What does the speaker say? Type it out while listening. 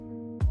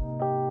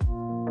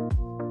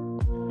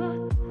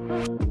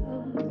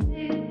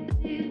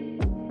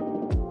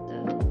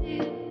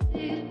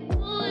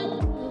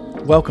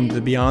Welcome to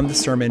the Beyond the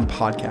Sermon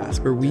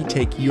podcast, where we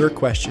take your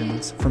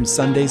questions from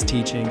Sunday's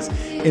teachings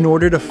in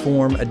order to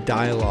form a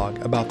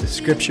dialogue about the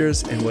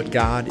scriptures and what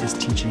God is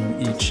teaching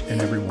each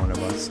and every one of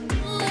us.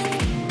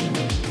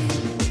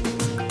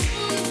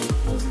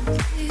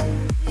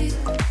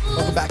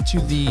 Welcome back to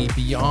the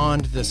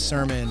Beyond the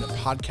Sermon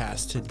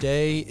podcast.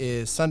 Today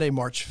is Sunday,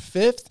 March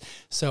 5th.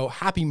 So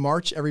happy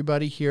March,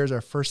 everybody. Here's our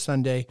first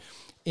Sunday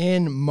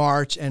in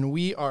March, and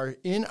we are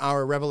in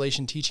our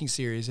Revelation teaching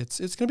series. It's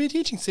going to be a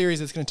teaching series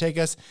that's going to take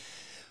us,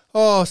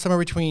 somewhere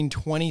between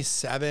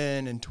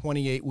 27 and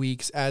 28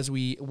 weeks as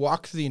we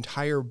walk through the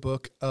entire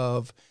book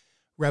of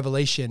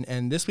Revelation.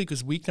 And this week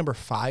is week number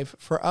 5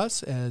 for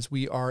us as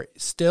we are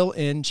still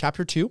in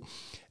chapter 2.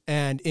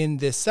 And in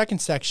this second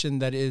section,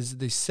 that is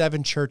the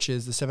 7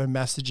 churches, the 7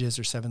 messages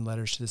or 7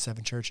 letters to the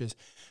 7 churches.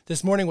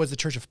 This morning was the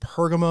church of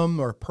Pergamum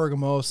or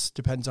Pergamos,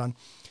 depends on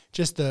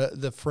just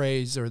the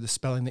phrase or the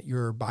spelling that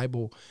your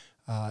Bible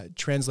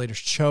translators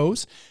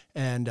chose.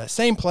 And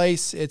same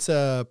place, it's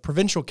a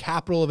provincial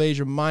capital of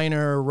Asia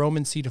Minor,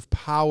 Roman seat of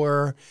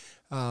power.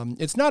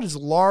 It's not as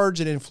large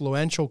and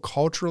influential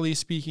culturally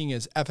speaking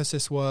as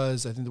Ephesus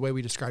was. I think the way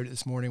we described it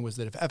this morning was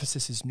that if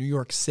Ephesus is New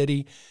York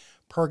City,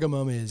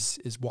 Pergamum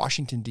is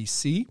Washington,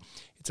 D.C.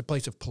 It's a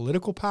place of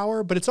political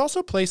power, but it's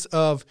also a place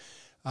of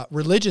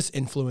religious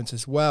influence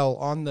as well.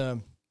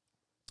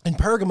 In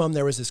Pergamum,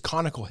 there was this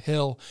conical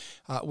hill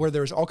where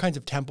there was all kinds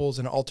of temples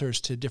and altars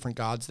to different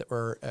gods that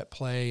were at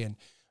play, and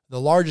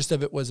the largest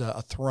of it was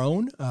a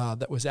throne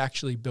that was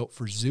actually built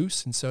for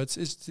Zeus. And so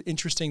it's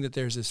interesting that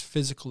there's this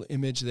physical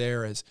image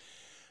there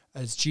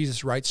as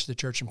Jesus writes to the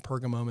church in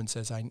Pergamum and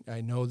says,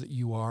 I know that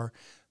you are.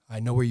 I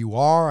know where you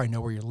are. I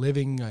know where you're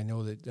living. I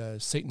know that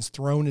Satan's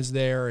throne is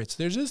there.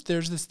 There's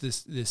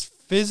this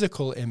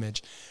physical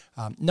image.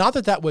 Not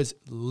that was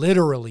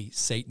literally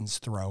Satan's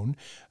throne.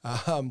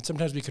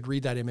 Sometimes we could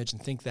read that image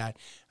and think that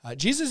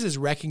Jesus is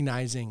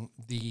recognizing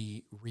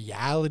the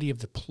reality of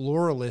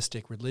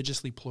the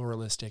religiously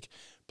pluralistic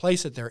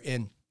place that they're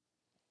in,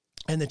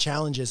 and the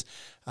challenges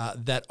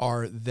that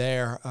are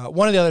there.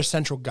 One of the other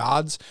central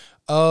gods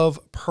of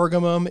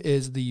Pergamum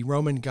is the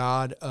Roman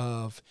god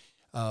of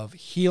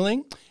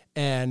healing.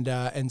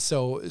 And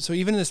so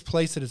even in this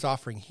place that is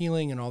offering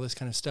healing and all this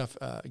kind of stuff,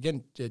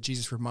 again,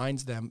 Jesus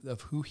reminds them of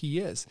who he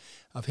is,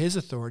 of his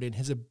authority and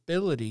his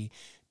ability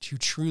to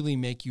truly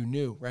make you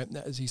new, right?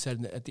 As he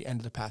said at the end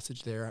of the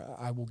passage there,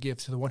 I will give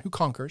to the one who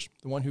conquers,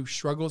 the one who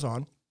struggles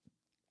on,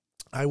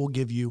 I will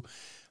give you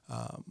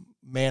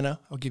manna.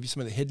 I'll give you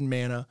some of the hidden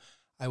manna.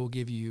 I will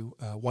give you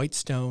white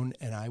stone,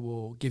 and I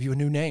will give you a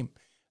new name.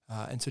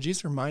 And so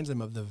Jesus reminds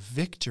them of the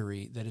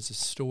victory that is a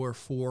store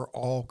for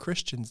all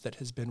Christians that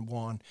has been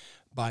won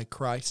by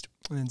Christ.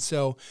 And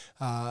so,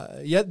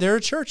 yet they're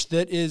a church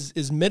that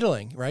is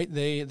middling, right?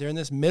 They're in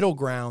this middle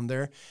ground.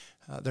 They're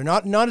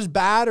not as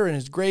bad or in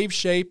as grave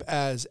shape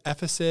as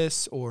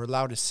Ephesus or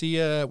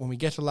Laodicea. When we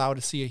get to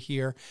Laodicea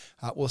here,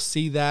 we'll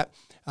see that.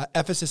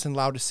 Ephesus and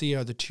Laodicea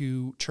are the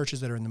 2 churches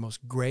that are in the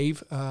most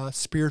grave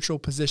spiritual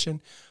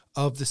position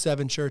of the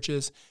 7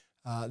 churches.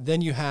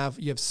 Then you have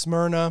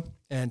Smyrna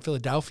and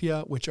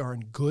Philadelphia, which are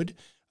in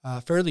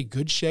fairly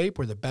good shape,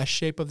 or the best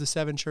shape of the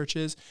 7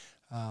 churches.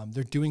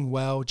 They're doing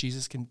well.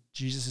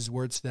 Jesus'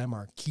 words to them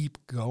are, keep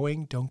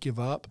going, don't give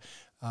up.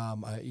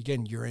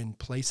 Again, you're in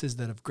places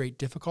that have great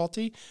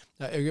difficulty.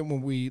 Again,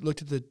 when we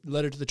looked at the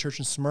letter to the church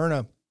in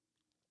Smyrna,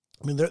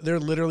 I mean, they're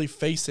literally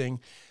facing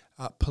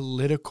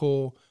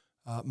political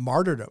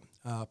martyrdom.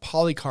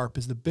 Polycarp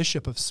is the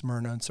bishop of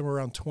Smyrna, and somewhere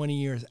around 20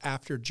 years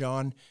after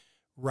John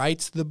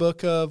writes the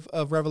book of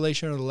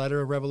Revelation, or the letter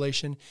of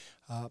Revelation,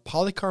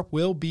 Polycarp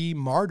will be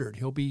martyred.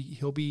 He'll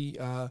be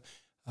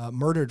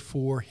murdered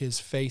for his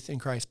faith in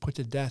Christ, put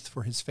to death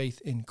for his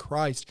faith in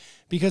Christ,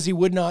 because he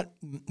would not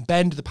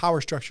bend the power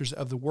structures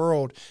of the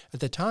world at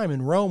the time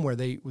in Rome, where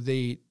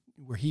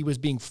he was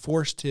being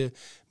forced to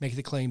make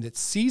the claim that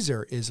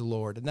Caesar is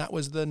Lord, and that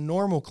was the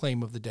normal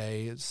claim of the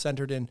day. It's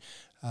centered in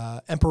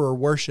emperor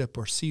worship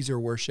or Caesar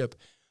worship.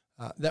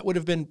 That would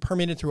have been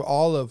permeated through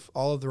all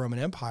of the Roman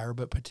Empire,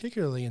 but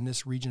particularly in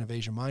this region of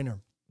Asia Minor,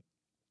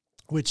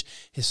 which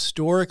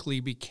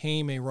historically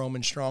became a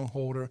Roman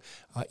stronghold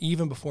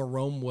even before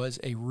Rome was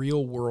a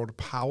real world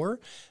power.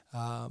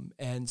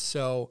 And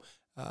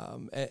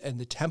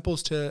the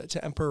temples to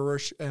emperor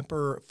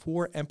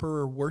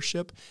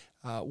worship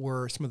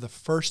were some of the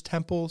first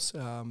temples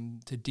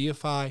to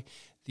deify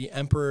the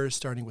emperors,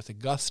 starting with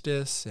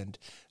Augustus. And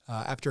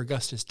after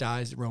Augustus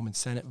dies, the Roman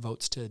Senate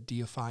votes to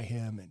deify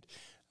him.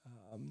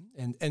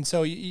 And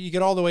so you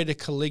get all the way to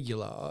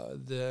Caligula,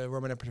 the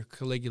Roman Emperor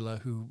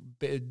Caligula, who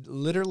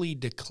literally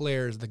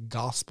declares the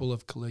gospel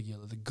of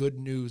Caligula, the good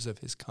news of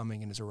his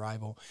coming and his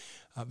arrival.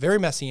 Very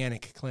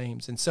messianic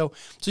claims. And so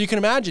you can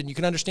imagine, you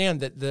can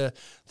understand that the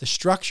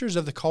structures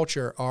of the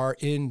culture are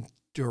in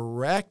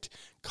direct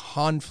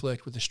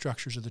conflict with the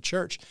structures of the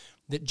church,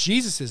 that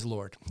Jesus is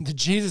Lord, that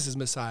Jesus is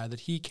Messiah,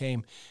 that he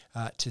came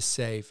to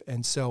save.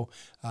 And so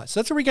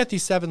that's where we get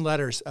these 7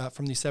 letters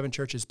from these 7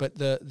 churches. But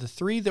the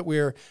 3 that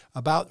we're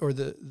about,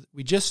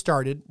 we just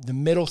started, the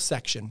middle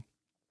section,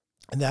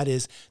 And that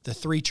is the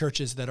three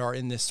churches that are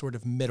in this sort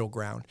of middle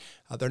ground.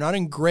 They're not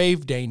in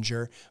grave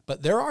danger,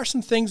 but there are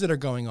some things that are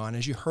going on,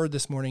 as you heard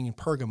this morning in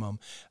Pergamum,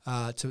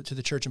 to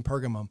the church in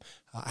Pergamum.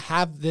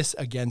 Have this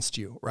against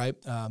you, right?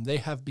 They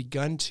have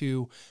begun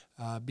to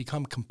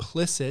become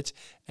complicit,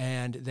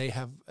 and they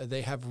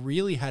have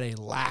really had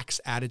a lax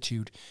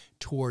attitude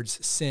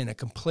towards sin, a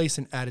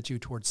complacent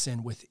attitude towards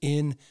sin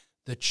within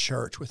the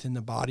church, within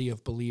the body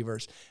of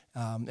believers.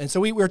 And so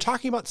we were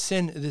talking about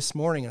sin this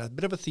morning, and a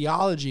bit of a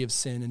theology of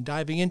sin, and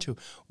diving into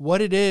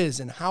what it is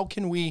and how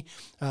can we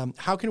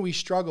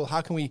struggle,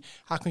 how can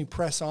we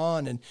press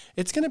on. And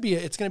it's going to be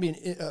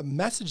a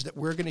message that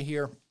we're going to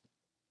hear.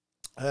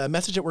 Here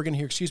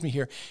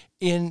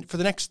for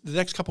the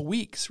next couple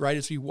weeks, right?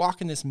 As we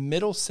walk in this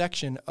middle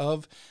section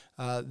of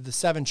the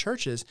seven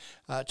churches,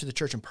 to the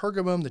church in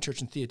Pergamum, the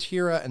church in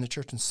Thyatira, and the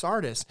church in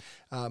Sardis.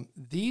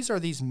 These are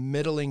these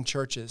middling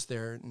churches.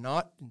 They're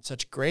not in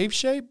such grave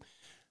shape,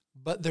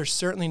 but they're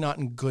certainly not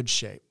in good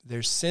shape.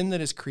 There's sin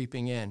that is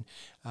creeping in.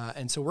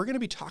 And so we're going to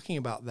be talking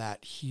about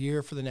that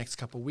here for the next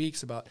couple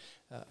weeks, about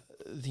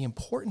the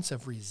importance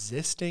of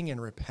resisting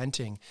and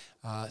repenting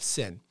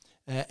sin.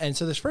 And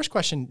so this first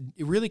question,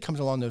 it really comes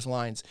along those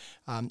lines.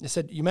 It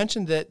said, you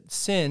mentioned that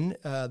sin,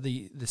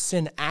 the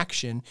sin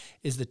action,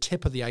 is the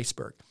tip of the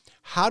iceberg.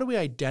 How do we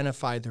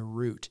identify the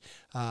root,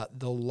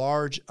 the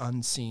large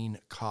unseen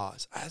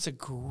cause? That's a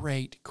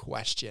great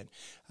question.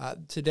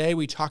 Today when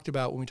we talk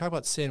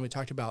about sin,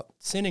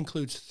 sin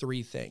includes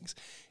three things.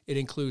 It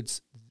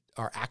includes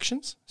our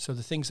actions, so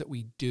the things that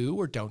we do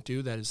or don't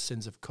do, that is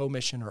sins of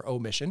commission or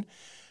omission.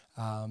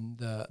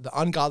 The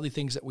ungodly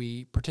things that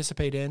we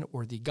participate in,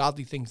 or the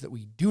godly things that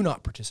we do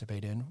not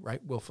participate in,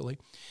 right, willfully.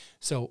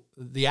 So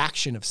the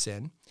action of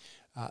sin.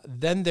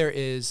 Then there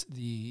is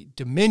the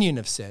dominion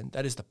of sin.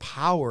 That is the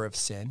power of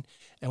sin.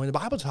 And when the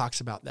Bible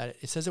talks about that,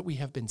 it says that we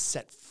have been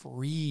set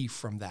free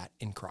from that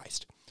in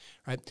Christ,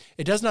 right?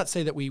 It does not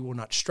say that we will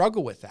not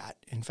struggle with that.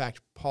 In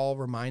fact, Paul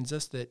reminds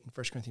us that in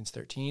 1 Corinthians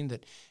 13,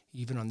 that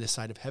even on this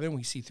side of heaven,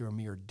 we see through a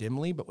mirror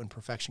dimly, but when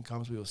perfection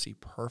comes, we will see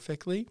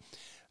perfectly.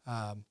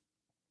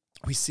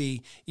 We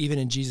see even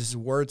in Jesus'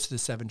 words to the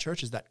seven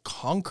churches, that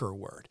conquer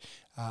word.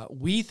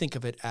 We think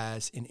of it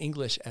as, in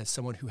English, as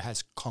someone who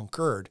has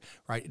conquered,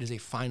 right? It is a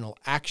final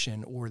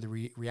action, or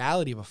the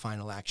reality of a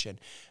final action.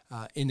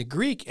 In the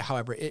Greek,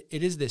 however, it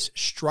is this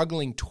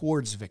struggling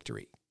towards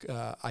victory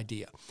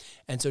idea.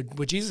 And so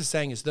what Jesus is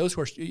saying is those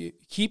who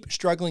keep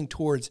struggling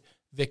towards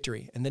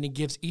victory, and then he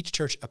gives each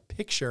church a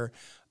picture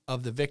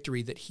of the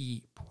victory that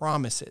he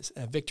promises,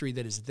 a victory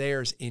that is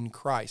theirs in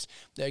Christ.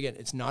 Again,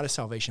 it's not a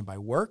salvation by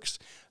works.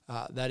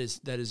 That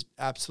is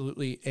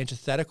absolutely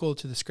antithetical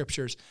to the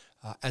scriptures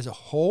as a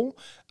whole.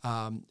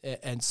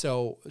 And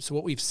so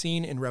what we've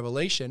seen in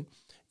Revelation,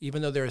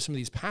 even though there are some of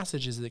these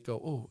passages that go,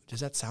 oh,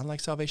 does that sound like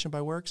salvation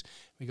by works?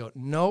 We go,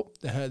 nope,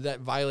 that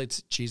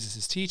violates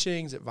Jesus'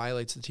 teachings. It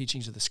violates the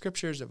teachings of the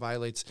scriptures. It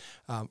violates,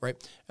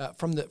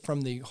 from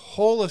the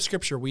whole of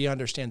scripture, we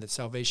understand that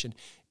salvation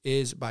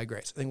is by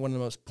grace. I think one of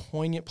the most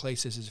poignant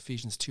places is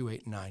Ephesians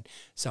 2:8-9.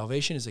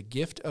 Salvation is a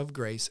gift of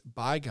grace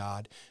by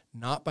God,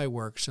 not by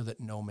works, so that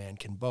no man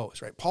can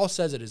boast. Right? Paul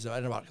says it is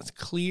about as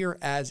clear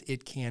as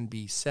it can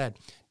be said.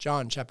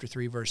 John chapter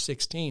 3, verse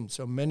 16.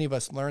 So many of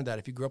us learned that.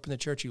 If you grew up in the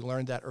church, you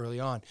learned that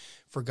early on.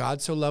 For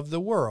God so loved the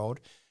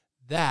world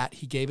that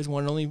he gave his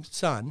one and only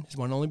Son, his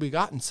one and only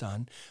begotten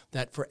Son,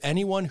 that for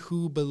anyone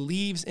who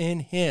believes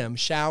in him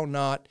shall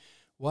not,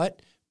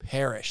 what?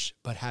 Perish,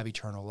 but have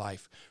eternal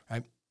life.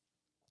 Right?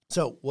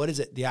 So what is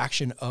it? The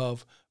action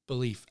of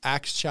belief.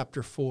 Acts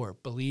chapter 4,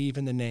 believe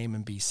in the name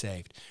and be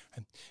saved.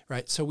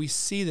 Right? So we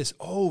see this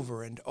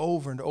over and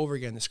over and over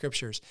again in the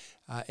scriptures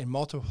in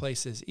multiple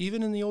places,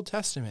 even in the Old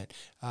Testament.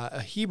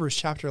 Hebrews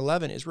chapter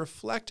 11 is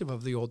reflective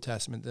of the Old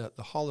Testament,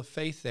 the hall of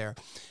faith there.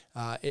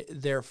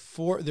 Their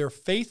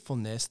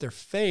faithfulness, their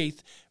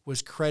faith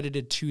was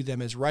credited to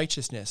them as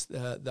righteousness.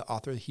 The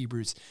author of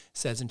Hebrews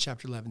says in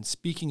chapter 11,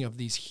 speaking of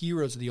these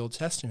heroes of the Old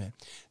Testament,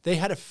 they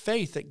had a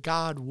faith that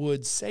God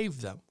would save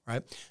them,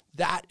 right?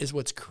 That is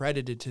what's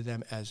credited to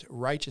them as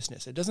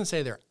righteousness. It doesn't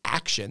say their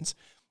actions.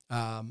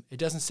 It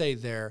doesn't say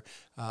their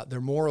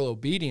moral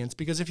obedience,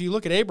 because if you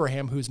look at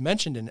Abraham, who's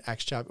mentioned in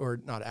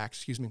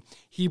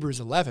Hebrews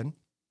 11,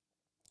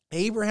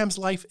 Abraham's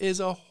life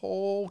is a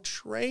whole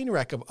train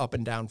wreck of up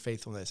and down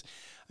faithfulness.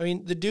 I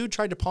mean, the dude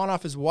tried to pawn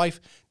off his wife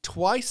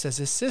twice as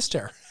his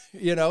sister,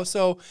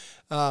 so,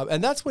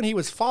 and that's when he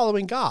was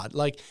following God.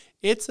 Like,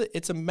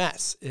 it's a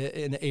mess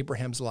in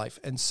Abraham's life.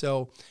 And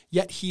so,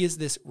 yet he is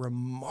this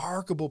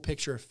remarkable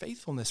picture of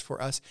faithfulness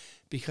for us,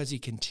 because he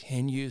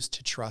continues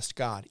to trust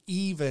God,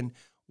 even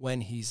when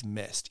he's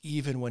missed,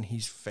 even when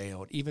he's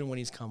failed, even when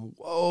he's come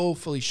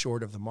woefully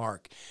short of the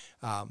mark.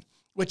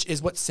 Which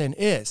is what sin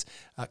is,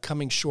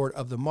 coming short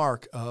of the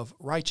mark of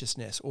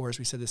righteousness, or as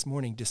we said this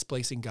morning,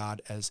 displacing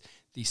God as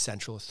the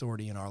central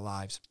authority in our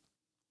lives.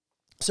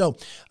 So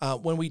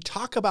when we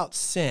talk about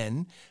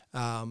sin,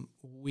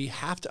 we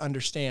have to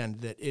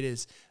understand that it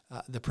is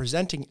the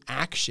presenting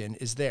action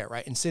is there,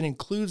 right? And sin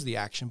includes the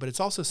action, but it's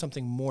also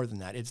something more than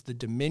that. It's the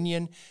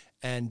dominion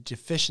and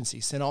deficiency.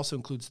 Sin also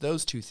includes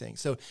those two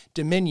things. So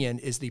dominion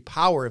is the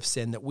power of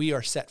sin that we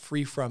are set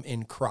free from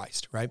in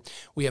Christ, right?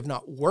 We have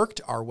not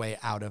worked our way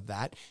out of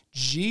that.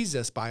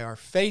 Jesus, by our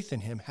faith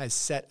in him, has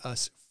set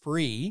us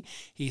free.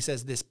 He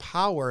says this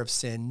power of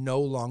sin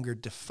no longer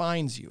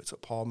defines you. It's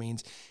what Paul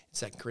means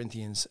in 2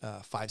 Corinthians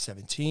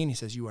 5:17. He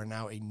says you are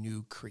now a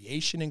new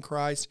creation in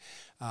Christ.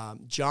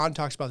 John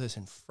talks about this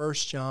in 1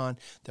 John,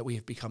 that we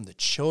have become the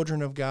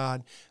children of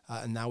God,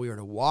 and now we are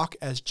to walk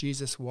as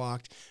Jesus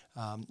walked.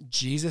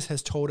 Jesus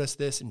has told us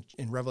this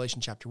in Revelation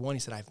chapter 1. He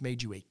said, I've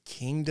made you a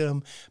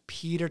kingdom.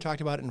 Peter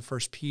talked about it in 1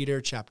 Peter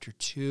chapter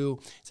 2.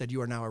 He said,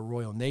 you are now a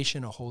royal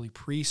nation, a holy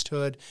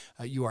priesthood.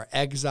 You are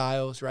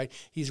exiles, right?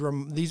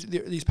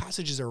 These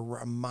passages are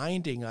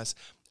reminding us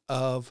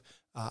of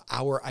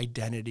our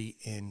identity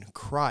in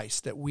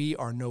Christ, that we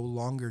are no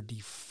longer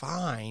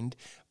defined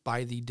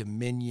by the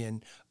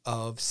dominion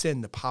of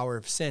sin, the power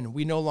of sin.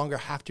 We no longer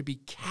have to be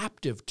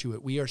captive to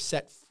it. We are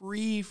set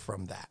free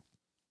from that.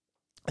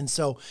 And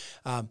so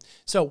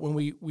when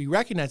we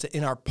recognize it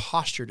in our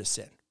posture to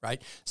sin, right?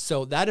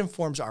 So that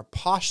informs our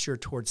posture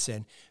towards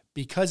sin,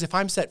 because if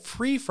I'm set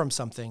free from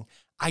something,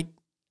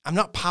 I'm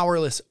not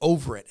powerless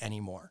over it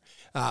anymore.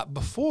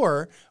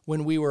 Before,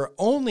 when we were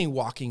only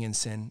walking in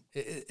sin,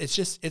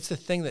 it's the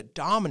thing that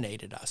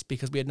dominated us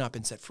because we had not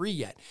been set free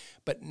yet.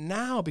 But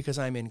now, because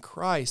I'm in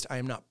Christ, I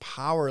am not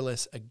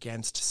powerless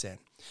against sin.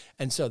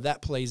 And so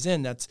that plays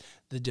in. That's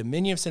the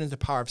dominion of sin is the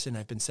power of sin.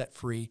 I've been set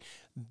free.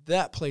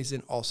 That plays in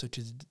also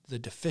to the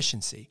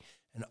deficiency.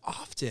 And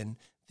often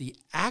the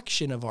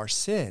action of our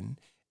sin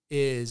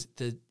is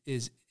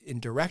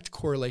in direct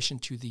correlation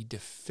to the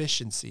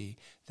deficiency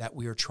that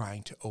we are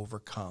trying to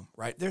overcome,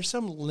 right? There's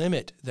some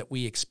limit that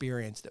we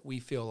experience that we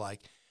feel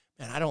like,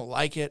 man, I don't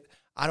like it.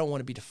 I don't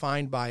want to be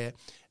defined by it.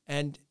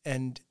 And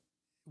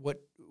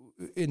what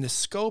in the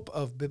scope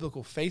of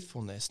biblical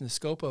faithfulness, in the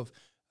scope of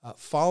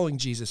following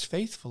Jesus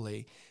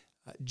faithfully,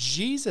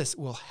 Jesus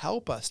will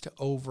help us to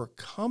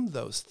overcome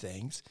those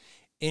things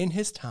in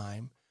his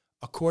time,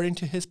 according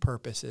to his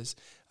purposes,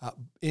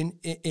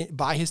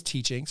 by his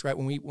teachings, right?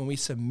 When we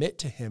submit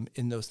to him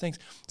in those things.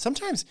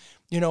 Sometimes,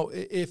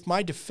 if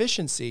my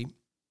deficiency,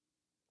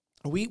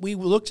 we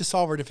look to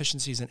solve our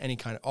deficiencies in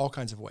all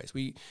kinds of ways.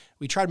 We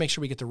try to make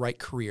sure we get the right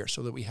career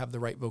so that we have the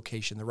right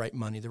vocation, the right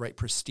money, the right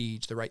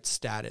prestige, the right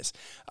status.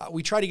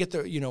 We try to get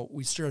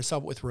we start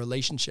ourselves with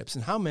relationships.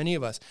 And how many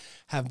of us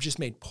have just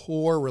made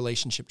poor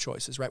relationship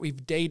choices, right?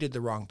 We've dated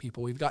the wrong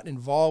people. We've gotten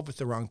involved with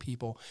the wrong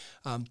people.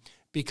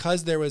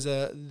 Because there was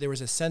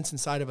a sense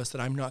inside of us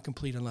that I'm not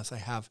complete unless I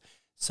have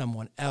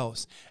someone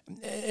else.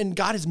 And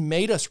God has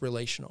made us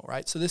relational,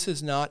 right? So this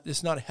is not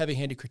a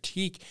heavy-handed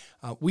critique.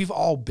 We've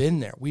all been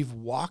there. We've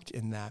walked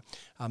in that.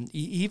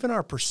 Even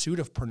our pursuit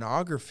of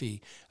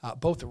pornography,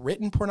 both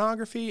written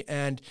pornography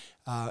and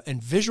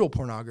visual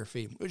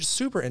pornography, which is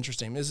super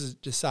interesting. This is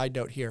just a side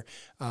note here.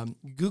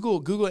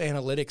 Google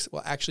Analytics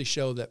will actually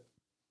show that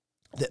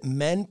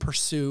men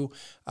pursue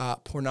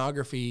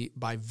pornography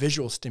by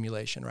visual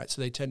stimulation, right?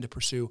 So they tend to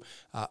pursue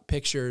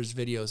pictures,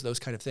 videos, those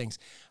kind of things.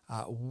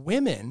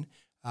 Women,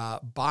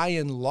 by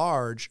and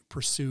large,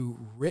 pursue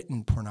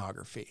written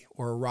pornography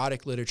or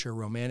erotic literature,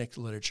 romantic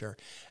literature,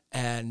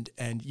 and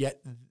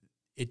yet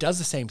it does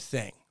the same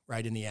thing,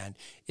 right? In the end,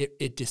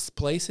 it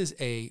displaces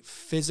a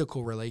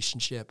physical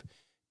relationship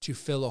to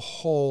fill a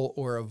hole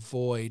or a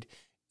void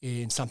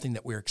in something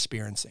that we're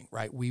experiencing,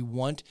 right? We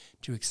want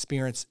to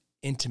experience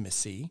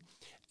intimacy,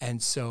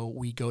 and so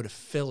we go to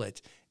fill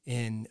it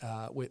in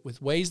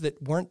with ways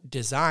that weren't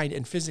designed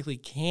and physically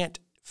can't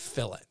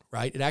fill it,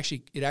 right? It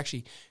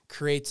actually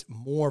creates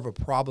more of a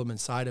problem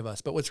inside of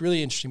us. But what's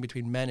really interesting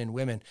between men and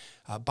women,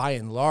 by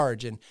and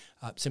large, and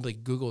simply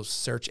Google's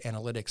search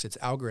analytics, its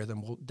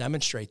algorithm will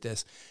demonstrate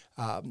this,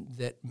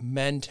 that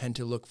men tend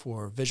to look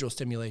for visual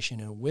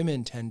stimulation and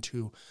women tend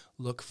to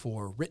look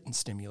for written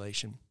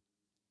stimulation.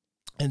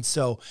 And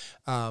so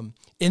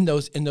in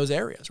those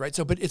areas, right?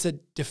 So, but it's a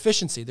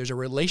deficiency. There's a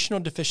relational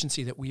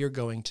deficiency that we are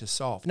going to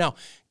solve. Now,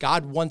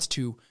 God wants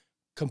to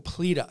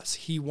complete us.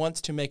 He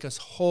wants to make us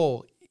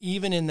whole,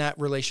 even in that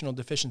relational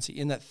deficiency,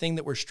 in that thing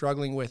that we're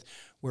struggling with,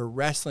 we're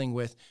wrestling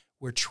with,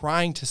 we're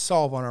trying to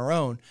solve on our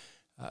own.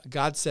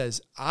 God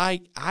says, I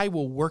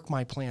will work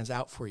my plans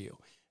out for you.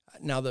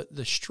 Now,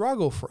 the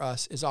struggle for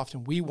us is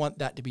often we want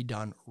that to be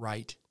done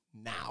right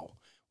now.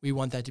 We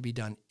want that to be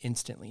done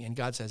instantly. And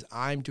God says,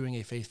 I'm doing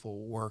a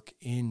faithful work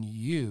in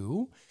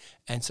you.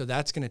 And so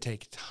that's going to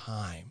take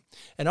time.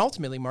 And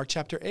ultimately, Mark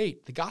chapter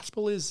 8, the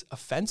gospel is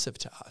offensive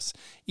to us.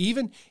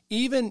 Even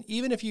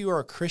if you are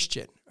a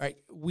Christian, right,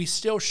 we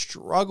still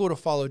struggle to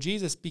follow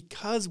Jesus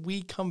because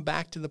we come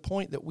back to the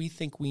point that we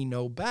think we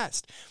know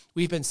best.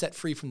 We've been set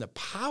free from the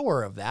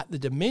power of that, the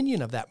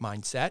dominion of that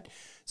mindset.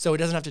 So it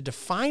doesn't have to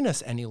define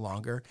us any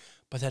longer.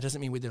 But that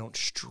doesn't mean we don't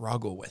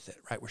struggle with it,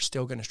 right? We're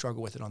still going to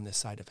struggle with it on this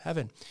side of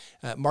heaven.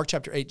 Mark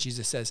chapter 8,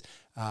 Jesus says,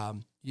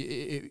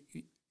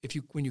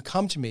 when you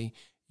come to me,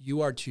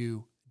 you are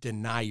to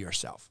deny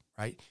yourself,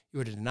 right?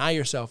 You are to deny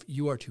yourself.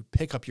 You are to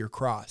pick up your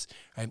cross,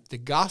 right? The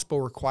gospel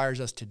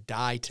requires us to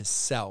die to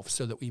self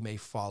so that we may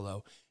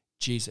follow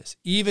Jesus.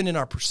 Even in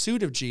our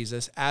pursuit of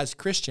Jesus as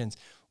Christians,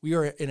 we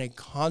are in a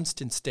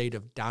constant state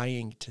of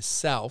dying to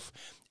self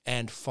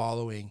and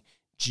following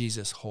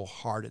Jesus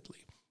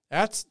wholeheartedly.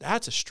 That's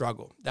a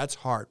struggle. That's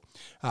hard.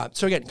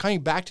 So again,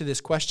 coming back to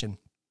this question,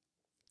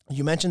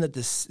 you mentioned that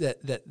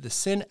the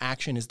sin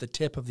action is the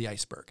tip of the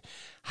iceberg.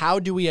 How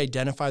do we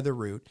identify the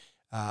root,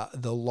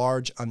 the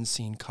large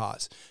unseen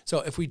cause? So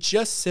if we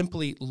just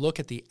simply look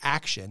at the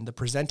action, the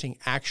presenting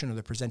action or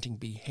the presenting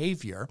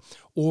behavior,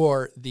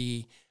 or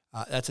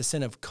that's a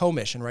sin of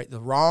commission, right?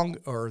 The wrong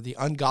or the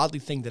ungodly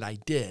thing that I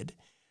did,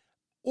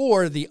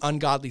 or the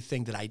godly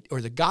thing that I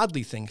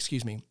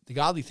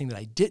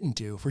didn't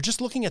do. If we're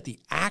just looking at the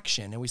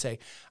action and we say,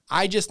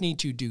 I just need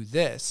to do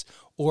this,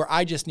 or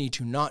I just need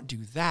to not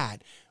do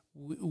that,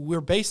 we're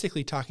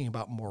basically talking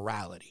about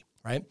morality,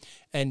 right?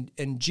 And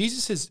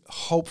Jesus's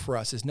hope for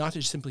us is not to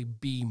just simply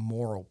be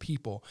moral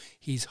people.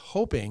 He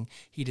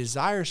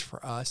desires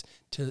for us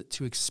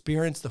to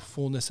experience the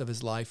fullness of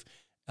his life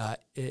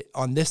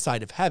on this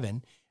side of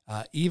heaven,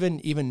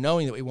 even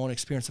knowing that we won't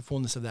experience the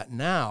fullness of that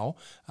now,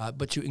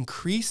 but to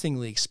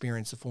increasingly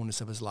experience the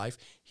fullness of his life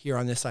here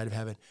on this side of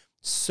heaven,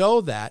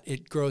 so that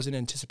it grows in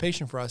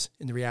anticipation for us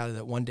in the reality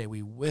that one day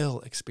we will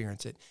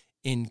experience it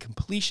in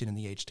completion in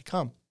the age to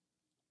come.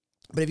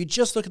 But if you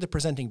just look at the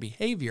presenting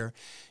behavior,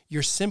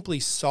 you're simply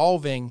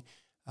solving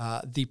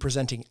the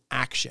presenting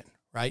action,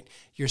 right?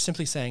 You're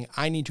simply saying,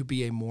 I need to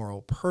be a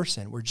moral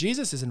person. Where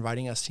Jesus is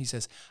inviting us, he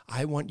says,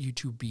 I want you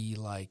to be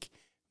like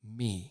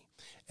me.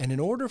 And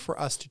in order for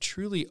us to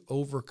truly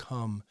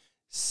overcome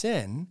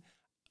sin,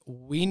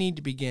 we need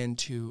to begin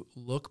to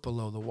look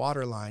below the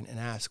waterline and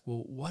ask,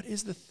 well, what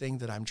is the thing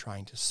that I'm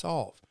trying to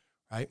solve,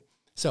 right?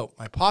 So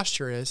my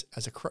posture is,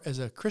 as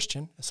a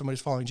Christian, as somebody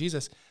who's following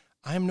Jesus,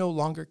 I am no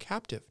longer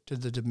captive to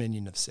the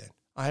dominion of sin.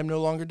 I am no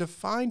longer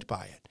defined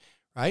by it,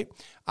 right?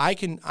 I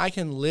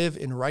can live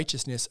in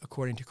righteousness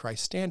according to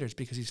Christ's standards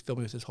because he's filled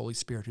me with his Holy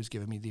Spirit who's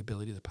given me the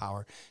ability, the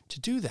power to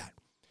do that.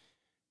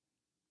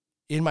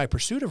 In my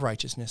pursuit of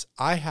righteousness,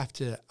 I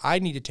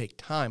need to take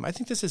time. I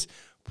think this is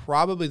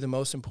probably the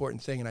most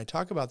important thing, and I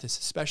talk about this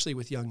especially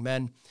with young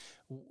men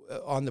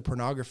on the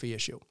pornography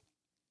issue.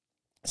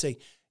 I say,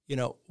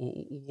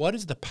 what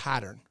is the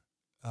pattern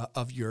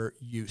of your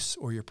use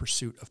or your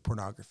pursuit of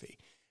pornography,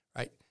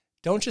 right?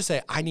 Don't just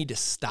say, I need to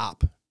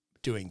stop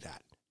doing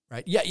that,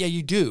 right? Yeah,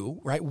 you do,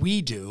 right?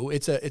 We do.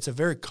 It's a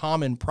very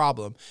common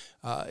problem.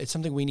 It's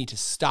something we need to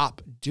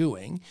stop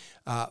doing,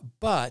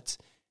 but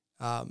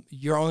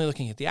you're only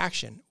looking at the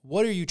action.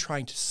 What are you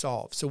trying to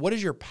solve? So what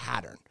is your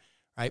pattern,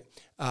 right?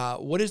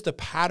 What is the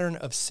pattern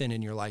of sin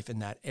in your life in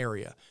that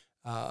area?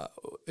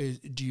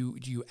 Do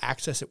you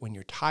access it when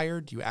you're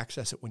tired? Do you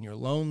access it when you're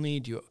lonely?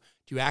 Do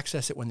you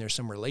access it when there's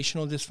some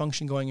relational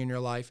dysfunction going in your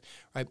life,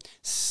 right?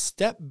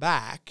 Step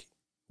back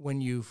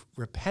when you've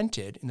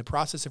repented. In the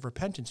process of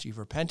repentance, you've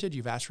repented,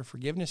 you've asked for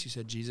forgiveness. You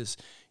said, Jesus,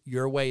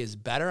 your way is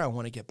better. I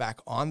want to get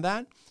back on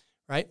that,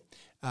 right?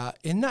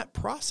 In that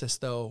process,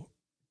 though,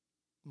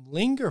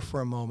 linger for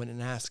a moment and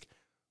ask,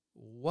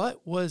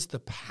 what was the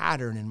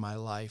pattern in my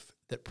life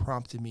that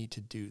prompted me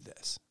to do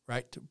this,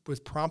 right?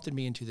 Prompted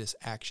me into this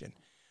action.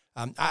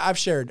 I've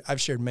shared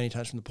many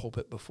times from the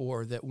pulpit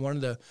before that one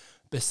of the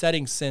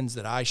besetting sins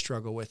that I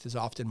struggle with is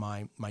often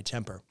my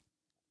temper.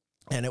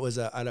 And it was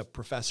I had a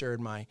professor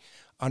in my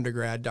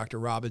undergrad, Dr.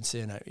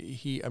 Robinson.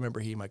 I remember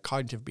in my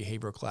cognitive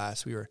behavioral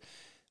class, we were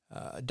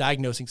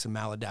diagnosing some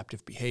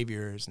maladaptive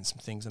behaviors and some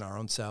things in our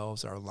own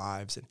selves, our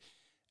lives. And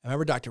I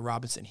remember Dr.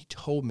 Robinson, he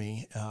told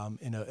me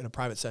in a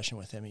private session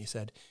with him, he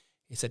said,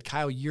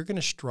 Kyle, you're going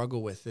to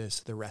struggle with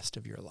this the rest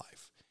of your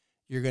life.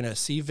 You're going to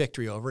see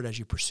victory over it as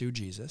you pursue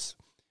Jesus.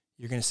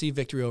 You're going to see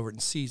victory over it in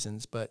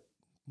seasons, but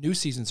new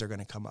seasons are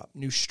going to come up.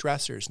 New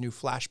stressors, new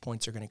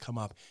flashpoints are going to come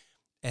up,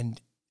 and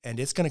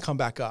it's going to come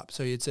back up.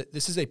 So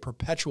this is a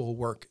perpetual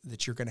work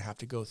that you're going to have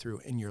to go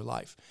through in your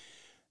life.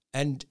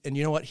 And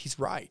you know what? He's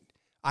right.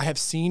 I have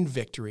seen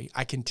victory.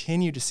 I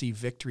continue to see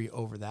victory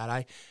over that.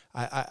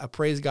 I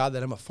praise God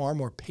that I'm a far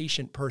more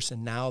patient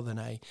person now than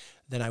I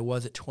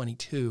was at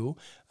 22.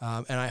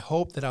 And I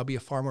hope that I'll be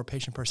a far more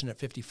patient person at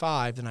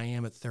 55 than I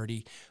am at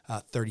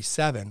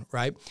 37,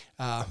 right?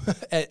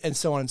 And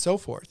so on and so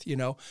forth,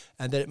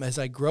 and that as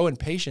I grow in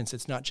patience,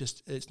 it's not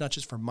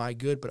just for my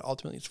good, but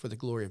ultimately it's for the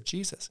glory of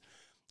Jesus.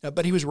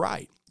 But he was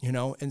right,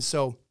 and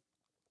so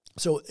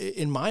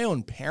in my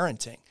own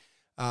parenting,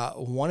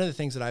 one of the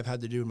things that I've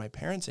had to do in my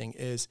parenting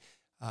is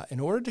in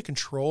order to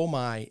control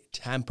my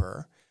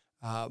temper,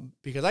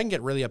 because I can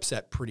get really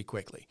upset pretty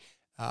quickly.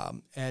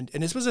 And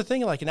this was a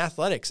thing like in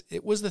athletics,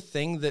 it was the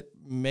thing that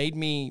made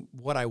me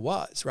what I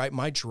was, right?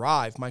 My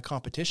drive, my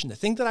competition, the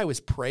thing that I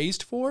was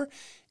praised for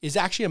is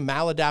actually a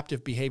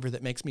maladaptive behavior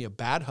that makes me a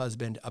bad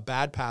husband, a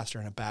bad pastor,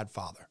 and a bad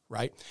father,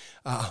 right?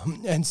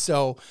 And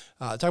so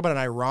talk about an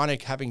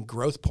ironic having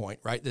growth point,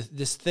 right?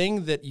 This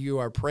thing that you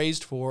are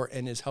praised for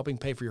and is helping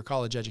pay for your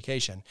college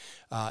education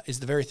is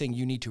the very thing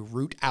you need to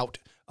root out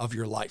of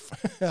your life.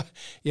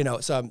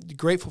 So I'm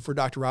grateful for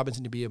Dr.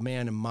 Robinson to be a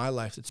man in my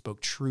life that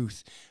spoke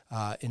truth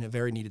in a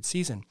very needed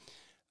season.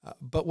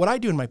 But what I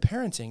do in my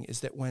parenting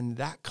is that when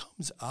that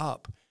comes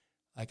up,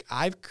 Like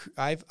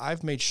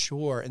I've made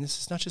sure, and this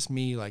is not just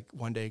me like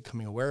one day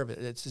coming aware of it.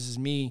 This is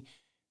me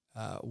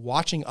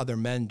watching other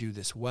men do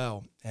this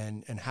well,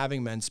 and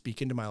having men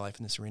speak into my life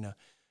in this arena.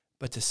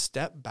 But to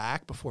step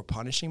back before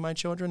punishing my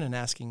children and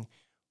asking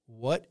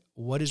what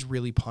is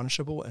really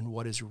punishable and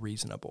what is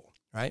reasonable,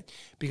 right?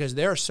 Because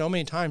there are so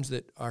many times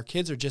that our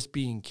kids are just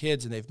being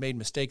kids and they've made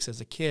mistakes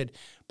as a kid,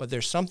 but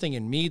there's something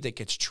in me that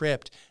gets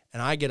tripped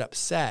and I get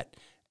upset,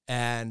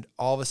 and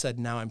all of a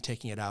sudden now I'm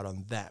taking it out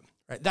on them,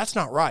 right? That's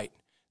not right.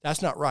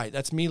 That's not right.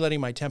 That's me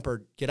letting my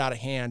temper get out of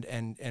hand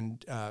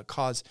and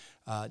cause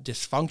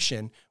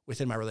dysfunction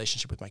within my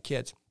relationship with my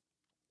kids,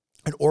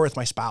 or with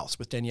my spouse,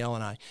 with Danielle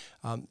and I.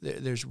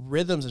 There's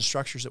rhythms and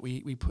structures that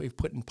we've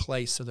put in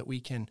place so that we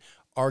can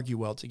argue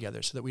well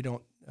together, so that we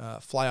don't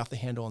fly off the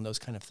handle and those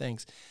kind of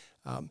things.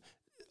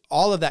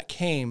 All of that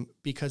came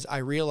because I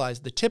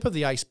realized the tip of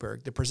the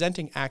iceberg, the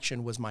presenting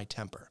action, was my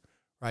temper,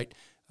 right?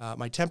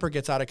 My temper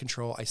gets out of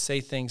control. I say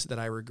things that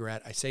I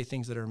regret. I say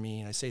things that are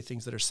mean. I say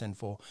things that are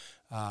sinful,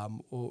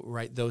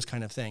 right? Those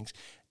kind of things.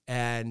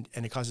 And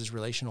it causes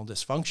relational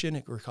dysfunction.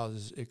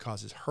 It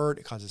causes hurt.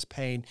 It causes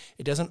pain.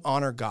 It doesn't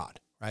honor God,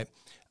 right?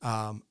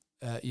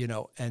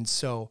 And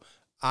so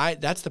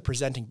that's the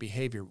presenting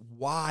behavior.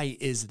 Why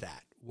is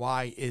that?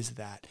 Why is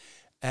that?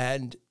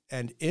 And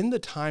in the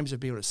times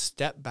of being able to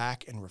step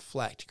back and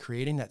reflect,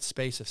 creating that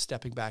space of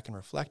stepping back and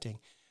reflecting,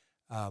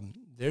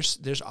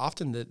 there's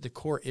often the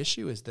core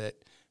issue is that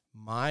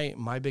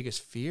my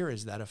biggest fear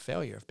is that of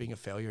failure, of being a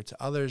failure to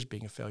others,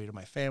 being a failure to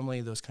my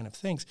family, those kind of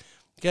things.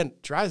 Again,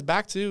 drives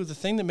back to the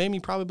thing that made me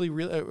probably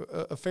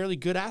a fairly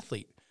good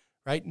athlete,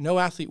 right? No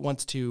athlete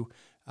wants to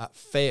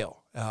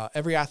fail.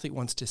 Every athlete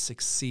wants to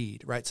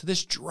succeed, right? So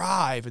this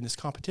drive and this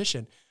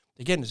competition,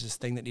 again, is this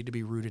thing that needed to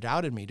be rooted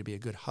out in me to be a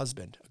good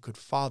husband, a good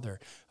father,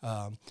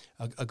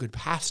 a good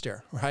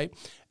pastor, right?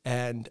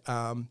 And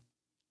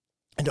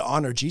to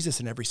honor Jesus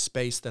in every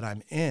space that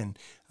I'm in,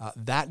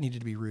 that needed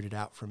to be rooted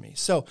out for me.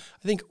 So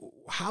I think,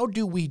 how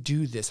do we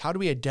do this? How do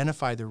we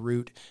identify the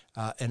root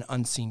and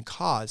unseen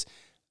cause?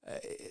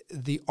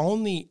 The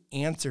only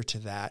answer to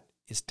that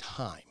is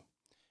time.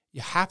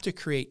 You have to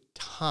create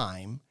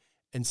time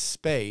and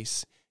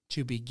space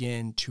to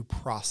begin to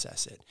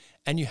process it.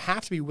 And you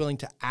have to be willing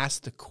to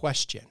ask the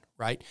question,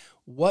 right?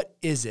 What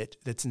is it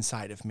that's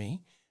inside of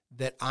me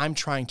that I'm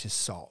trying to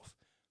solve?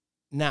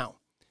 Now,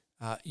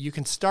 you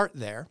can start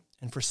there.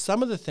 And for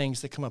some of the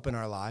things that come up in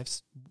our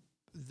lives,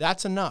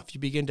 that's enough.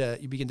 You begin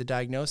to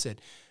diagnose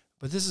it.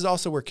 But this is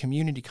also where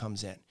community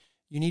comes in.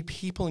 You need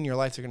people in your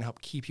life that are going to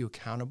help keep you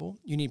accountable.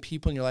 You need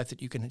people in your life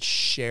that you can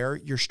share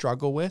your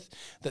struggle with,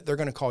 that they're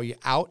going to call you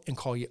out and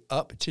call you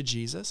up to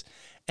Jesus.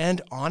 And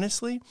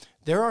honestly,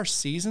 there are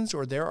seasons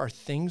or there are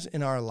things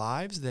in our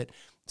lives that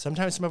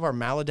sometimes some of our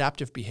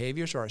maladaptive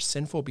behaviors or our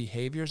sinful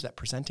behaviors, that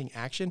presenting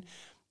action,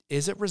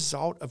 is a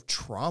result of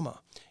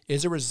trauma,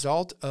 is a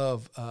result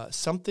of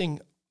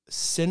something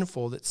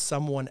sinful that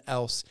someone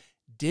else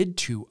did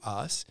to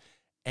us,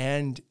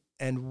 and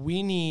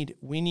we need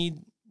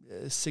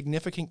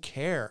significant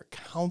care,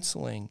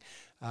 counseling.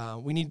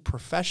 We need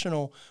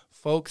professional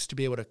folks to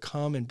be able to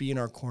come and be in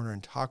our corner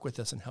and talk with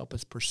us and help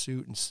us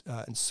pursue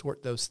and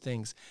sort those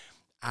things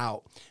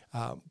out.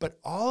 But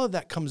all of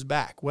that comes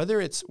back,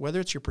 whether it's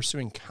you're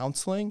pursuing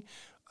counseling,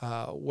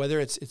 whether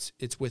it's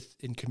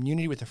in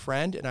community with a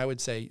friend, and I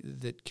would say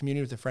that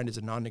community with a friend is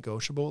a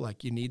non-negotiable.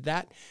 Like, you need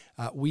that.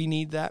 We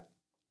need that.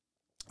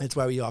 That's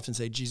why we often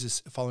say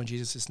following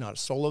Jesus is not a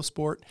solo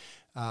sport.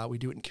 We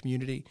do it in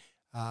community.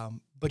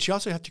 But you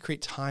also have to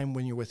create time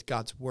when you're with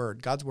God's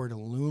Word. God's Word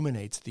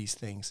illuminates these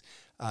things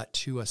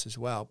to us as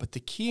well. But the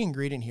key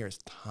ingredient here is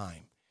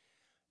time.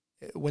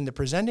 When the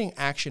presenting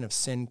action of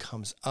sin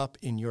comes up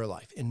in your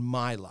life, in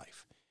my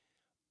life,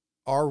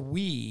 are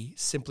we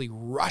simply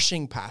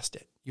rushing past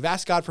it? You've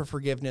asked God for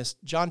forgiveness.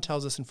 John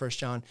tells us in 1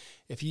 John,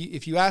 if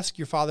you ask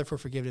your Father for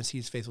forgiveness, He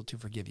is faithful to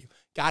forgive you.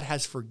 God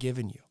has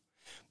forgiven you.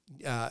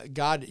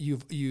 God,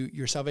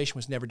 your salvation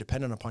was never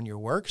dependent upon your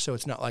work, so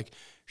it's not like,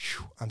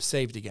 I'm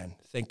saved again,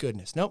 thank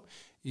goodness. Nope,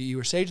 you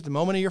were saved at the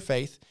moment of your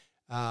faith.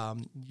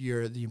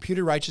 The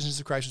imputed righteousness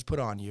of Christ was put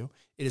on you.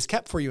 It is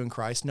kept for you in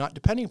Christ, not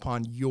depending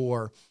upon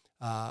your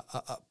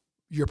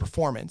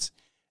performance.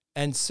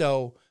 And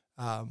so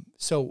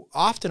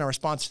often our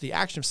response to the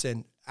action of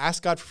sin,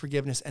 ask God for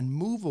forgiveness and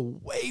move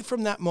away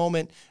from that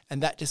moment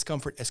and that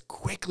discomfort as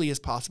quickly as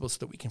possible so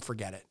that we can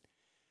forget it,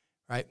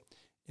 right?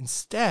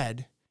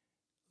 Instead,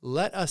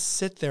 let us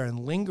sit there and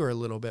linger a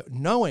little bit,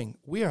 knowing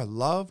we are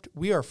loved,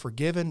 we are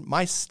forgiven.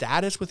 My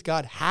status with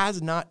God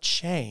has not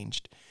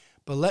changed,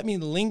 but let me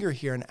linger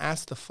here and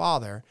ask the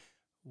Father,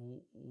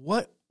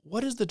 what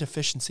is the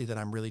deficiency that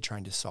I'm really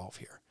trying to solve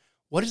here?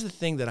 What is the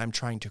thing that I'm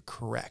trying to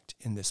correct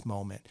in this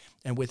moment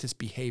and with this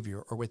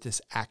behavior or with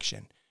this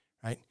action,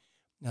 right?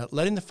 Now,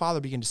 letting the Father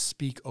begin to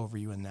speak over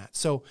you in that.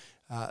 So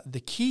the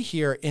key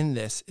here in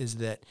this is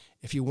that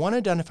if you want to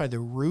identify the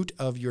root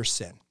of your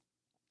sin,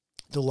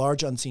 the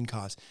large unseen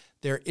cause,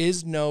 there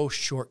is no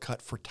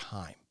shortcut for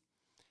time.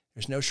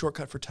 There's no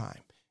shortcut for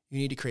time. You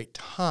need to create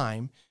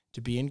time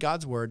to be in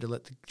God's Word, to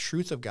let the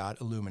truth of God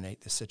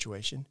illuminate this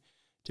situation,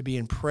 to be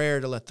in prayer,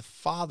 to let the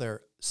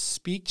Father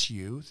speak to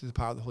you through the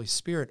power of the Holy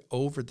Spirit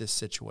over this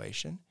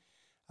situation.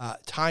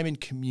 Time in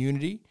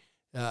community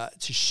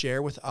to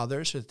share with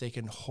others so that they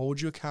can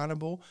hold you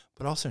accountable,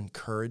 but also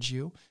encourage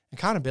you.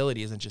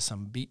 Accountability isn't just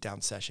some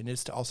beatdown session.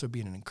 It's to also be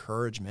an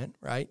encouragement,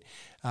 right?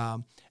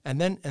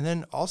 And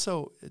then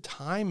also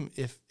time,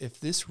 if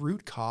this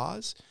root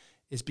cause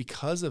is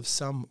because of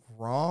some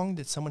wrong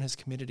that someone has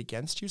committed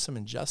against you, some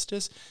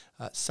injustice,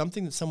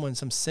 something that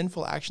some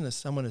sinful action that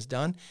someone has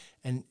done,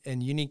 and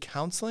you need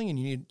counseling, and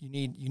you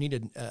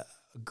need a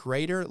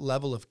greater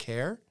level of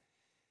care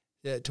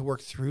to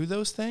work through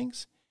those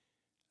things,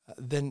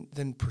 then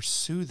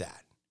pursue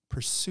that.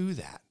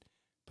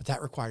 But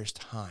that requires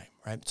time,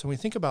 right? So when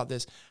we think about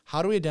this,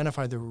 how do we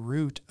identify the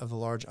root of the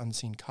large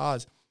unseen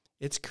cause?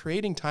 It's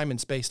creating time and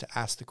space to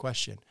ask the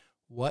question,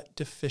 what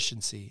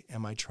deficiency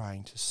am I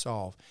trying to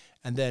solve?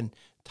 And then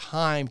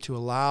time to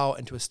allow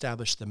and to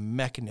establish the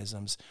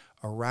mechanisms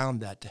around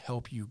that to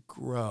help you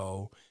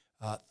grow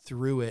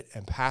through it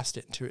and past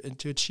it and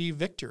to achieve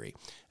victory.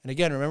 And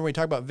again, remember when we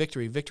talk about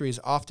victory, victory is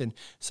often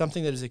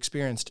something that is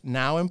experienced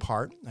now in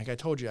part. Like I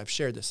told you, I've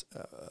shared this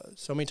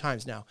so many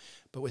times now,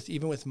 but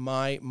even with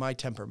my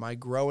temper, my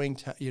growing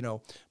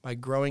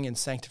in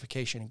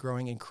sanctification and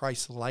growing in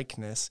Christ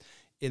likeness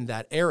in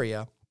that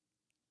area,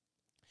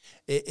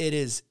 it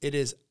is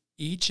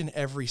each and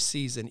every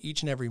season,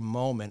 each and every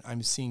moment,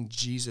 I'm seeing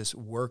Jesus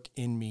work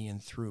in me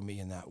and through me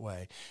in that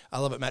way. I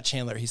love it. Matt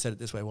Chandler, he said it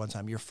this way one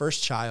time. Your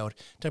first child,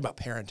 talking about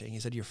parenting, he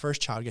said your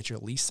first child gets your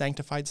least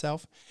sanctified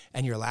self,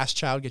 and your last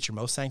child gets your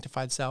most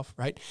sanctified self,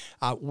 right?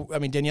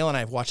 Danielle and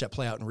I have watched that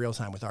play out in real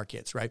time with our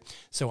kids, right?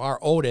 So our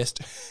oldest,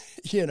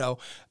 we're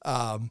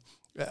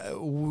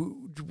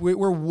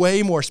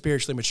way more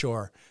spiritually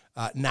mature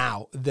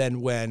now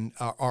than when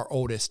our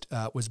oldest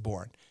was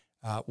born.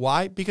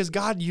 Why? Because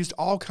God used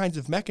all kinds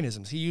of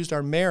mechanisms. He used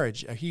our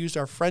marriage. He used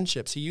our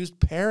friendships. He used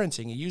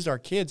parenting. He used our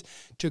kids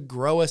to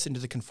grow us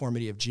into the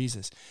conformity of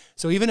Jesus.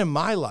 So even in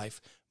my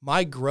life,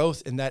 my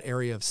growth in that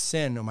area of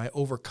sin, or my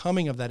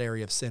overcoming of that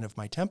area of sin of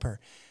my temper,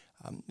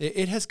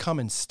 it has come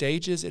in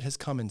stages. It has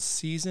come in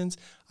seasons.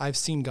 I've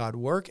seen God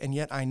work, and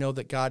yet I know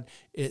that God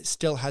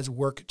still has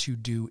work to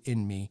do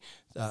in me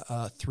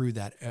through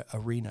that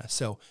arena.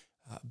 So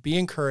be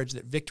encouraged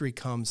that victory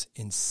comes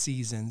in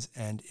seasons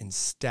and in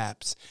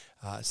steps.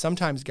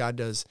 Sometimes God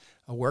does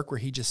a work where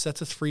he just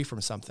sets us free from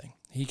something.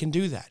 He can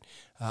do that.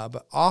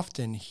 But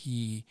often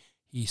he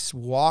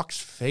walks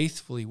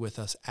faithfully with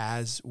us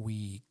as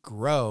we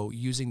grow,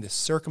 using the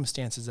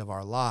circumstances of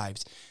our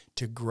lives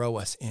to grow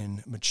us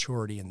in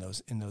maturity in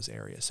those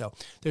areas. So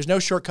there's no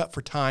shortcut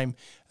for time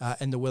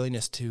and the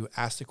willingness to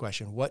ask the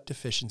question, what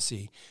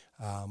deficiency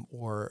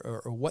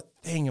or what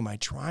thing am I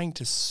trying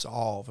to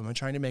solve? Am I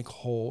trying to make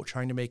whole,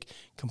 trying to make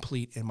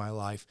complete in my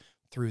life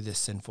through this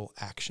sinful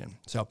action?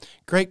 So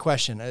great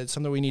question. It's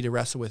something we need to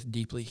wrestle with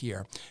deeply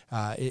here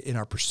in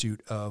our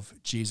pursuit of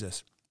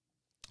Jesus.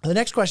 The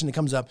next question that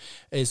comes up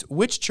is,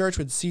 which church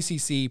would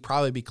CCC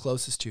probably be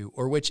closest to,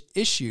 or which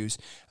issues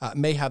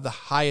may have the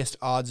highest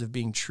odds of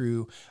being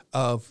true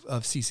of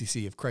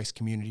CCC, of Christ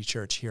Community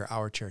Church here,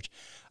 our church?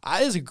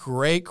 That is a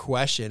great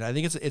question. I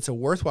think it's a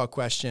worthwhile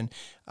question,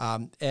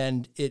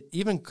 and it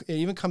even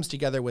comes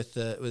together with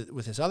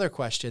this other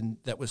question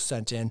that was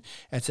sent in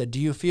and said, do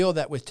you feel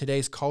that with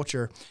today's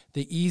culture,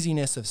 the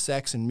easiness of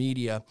sex and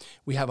media,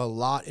 we have a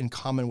lot in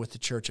common with the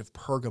church of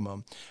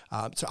Pergamum?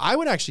 So I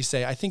would actually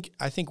say I think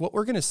what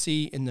we're going to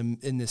see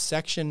in this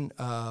section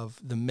of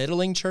the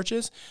middling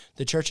churches,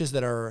 the churches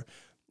that are,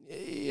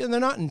 they're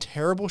not in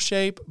terrible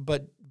shape,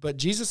 but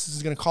Jesus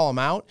is going to call them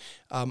out.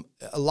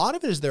 A lot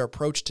of it is their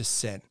approach to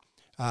sin.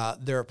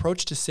 Their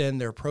approach to sin,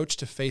 their approach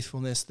to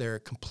faithfulness, their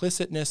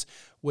complicitness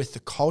with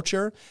the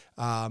culture,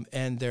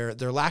 and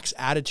their lax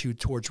attitude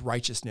towards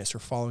righteousness or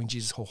following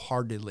Jesus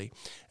wholeheartedly,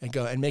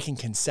 and making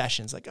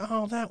concessions like,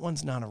 oh, that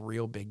one's not a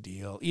real big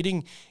deal.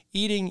 Eating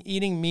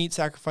meat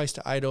sacrificed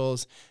to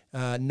idols,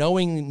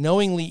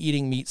 knowingly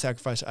eating meat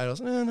sacrificed to idols,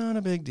 not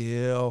a big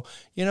deal.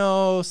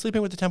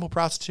 Sleeping with the temple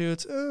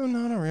prostitutes,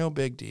 not a real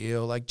big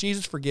deal. Like,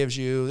 Jesus forgives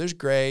you. There's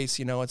grace.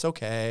 It's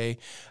okay.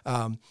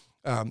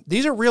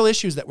 These are real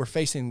issues that we're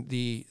facing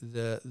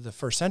the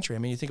first century. I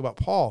mean, you think about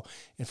Paul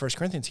in 1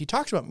 Corinthians, he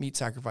talks about meat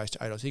sacrificed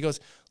to idols. He goes,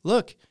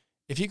 look,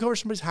 if you go over to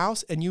somebody's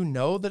house and you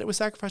know that it was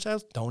sacrificed to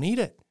idols, don't eat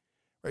it.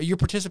 Or you're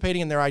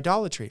participating in their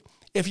idolatry.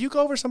 If you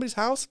go over to somebody's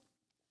house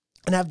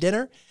and have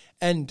dinner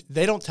and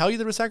they don't tell you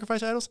that it was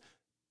sacrificed to idols,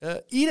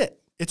 eat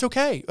it. It's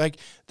okay. Like,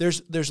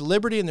 there's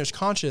liberty and there's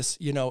conscience,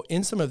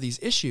 in some of these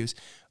issues.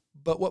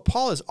 But what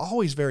Paul is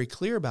always very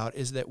clear about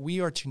is that we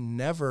are to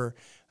never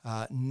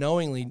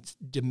knowingly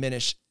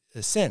diminish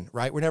the sin,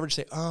 right? We're never to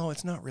say, oh,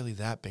 it's not really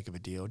that big of a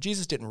deal.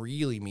 Jesus didn't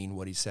really mean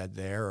what he said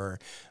there, or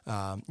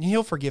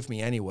he'll forgive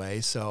me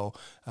anyway, so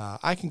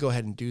I can go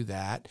ahead and do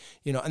that.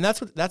 And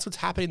that's what's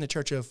happening in the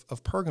church of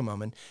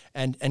Pergamum.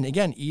 And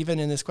again, even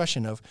in this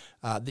question of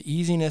the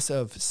easiness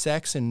of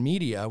sex and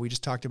media, we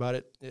just talked about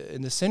it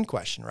in the sin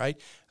question, right?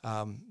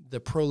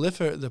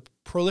 The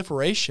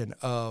proliferation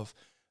of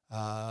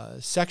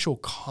sexual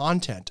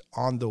content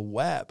on the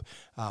web.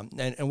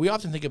 And we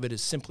often think of it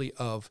as simply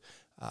of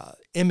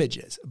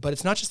images, but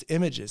it's not just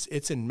images.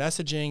 It's in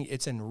messaging,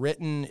 it's in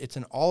written, it's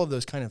in all of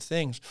those kind of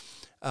things,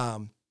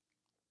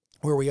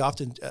 where we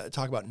often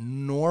talk about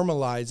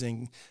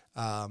normalizing,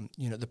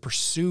 the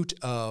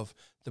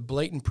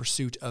blatant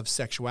pursuit of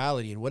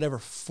sexuality in whatever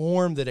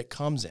form that it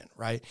comes in,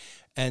 right?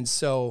 And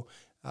so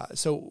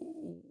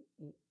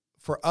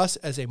for us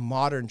as a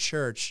modern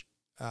church,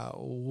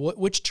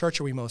 which church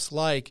are we most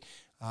like,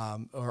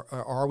 or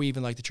are we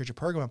even like the Church of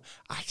Pergamum?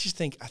 I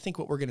think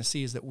what we're going to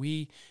see is that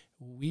we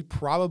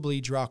probably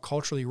draw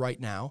culturally right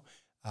now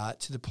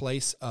to the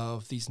place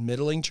of these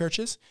middling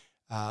churches,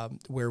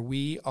 where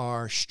we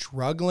are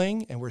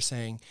struggling and we're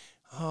saying,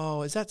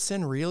 oh, is that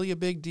sin really a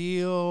big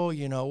deal?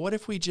 What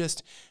if we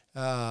just,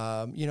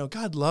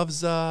 God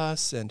loves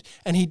us and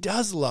He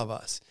does love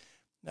us.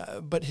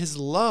 But His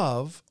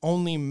love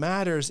only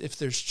matters if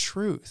there's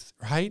truth,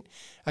 right?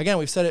 Again,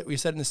 we've said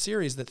in the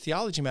series that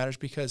theology matters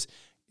because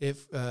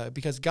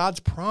God's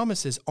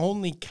promises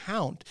only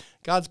count.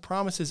 God's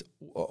promises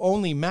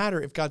only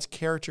matter if God's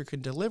character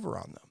can deliver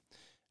on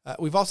them.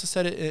 We've also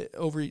said it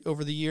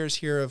over the years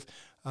here of,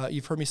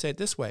 you've heard me say it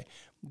this way,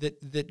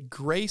 that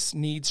grace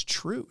needs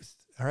truth.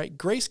 All right,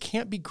 grace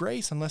can't be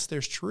grace unless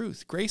there's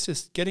truth. Grace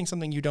is getting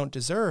something you don't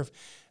deserve,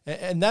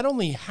 and that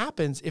only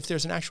happens if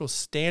there's an actual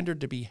standard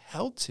to be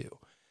held to.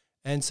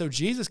 And so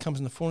Jesus comes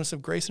in the fullness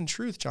of grace and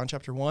truth. John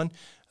chapter 1,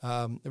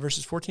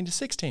 verses 14 to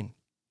 16.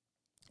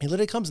 He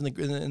literally comes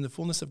in the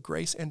fullness of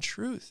grace and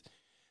truth.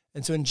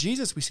 And so in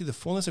Jesus, we see the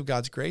fullness of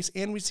God's grace,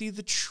 and we see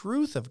the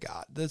truth of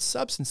God, the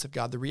substance of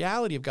God, the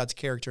reality of God's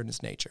character and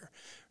His nature,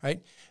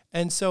 right?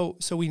 And so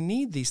we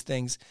need these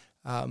things.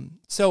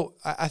 So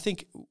I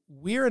think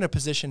we're in a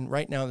position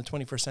right now in the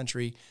 21st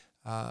century,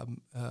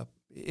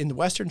 in the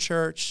Western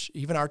church,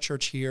 even our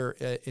church here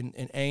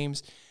in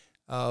Ames,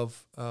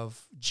 of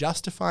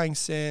justifying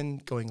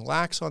sin, going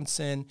lax on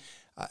sin.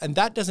 And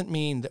that doesn't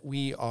mean that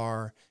we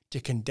are to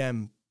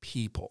condemn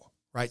people,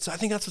 right? So I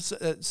think that's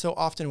what's so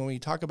often when we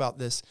talk about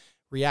this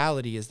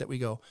reality is that we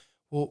go,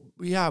 well,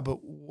 yeah,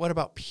 but what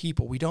about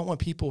people? We don't want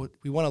people,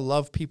 we want to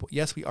love people.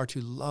 Yes, we are to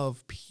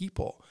love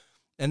people.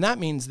 And that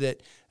means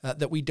that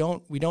we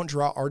don't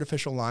draw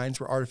artificial lines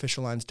where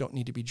artificial lines don't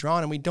need to be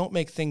drawn, and we don't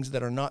make things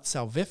that are not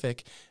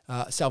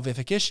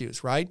salvific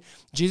issues, right?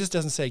 Jesus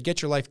doesn't say,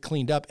 get your life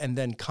cleaned up and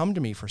then come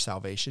to me for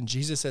salvation.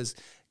 Jesus says,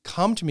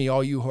 come to me,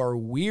 all you who are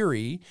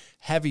weary,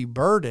 heavy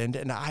burdened,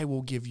 and I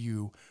will give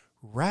you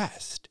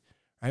rest,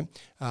 right?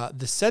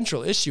 The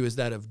central issue is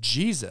that of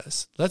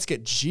Jesus. Let's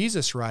get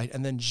Jesus right,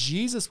 and then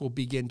Jesus will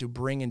begin to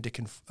bring into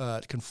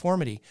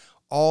conformity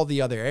all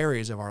the other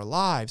areas of our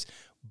lives.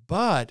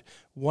 But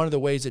one of the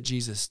ways that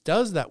Jesus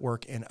does that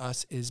work in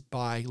us is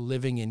by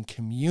living in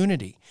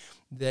community.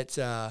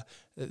 That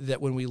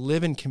when we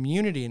live in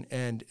community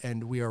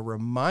and we are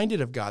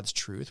reminded of God's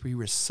truth, we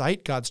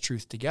recite God's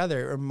truth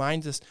together, it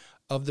reminds us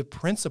of the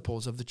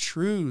principles, of the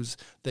truths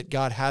that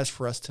God has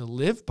for us to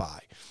live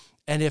by.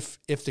 And if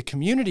the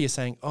community is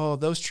saying, oh,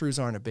 those truths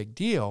aren't a big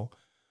deal,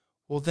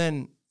 well,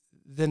 then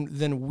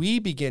we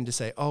begin to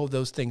say, oh,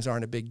 those things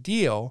aren't a big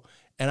deal,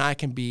 and I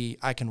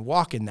can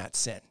walk in that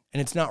sin. And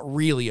it's not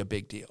really a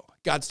big deal.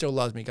 God still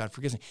loves me. God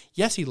forgives me.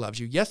 Yes, He loves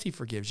you. Yes, He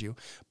forgives you.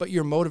 But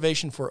your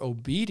motivation for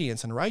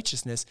obedience and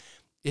righteousness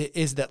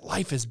is that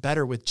life is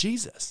better with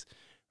Jesus,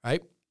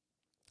 right?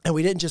 And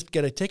we didn't just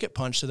get a ticket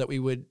punch so that we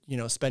would,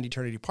 spend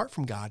eternity apart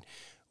from God.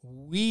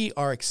 We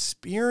are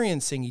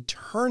experiencing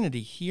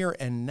eternity here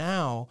and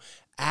now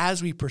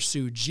as we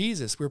pursue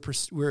Jesus.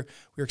 We're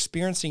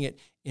experiencing it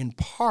in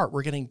part.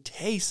 We're getting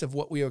tastes of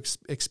what we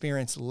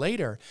experience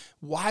later.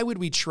 Why would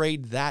we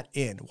trade that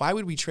in? Why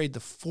would we trade the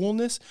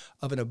fullness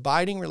of an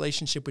abiding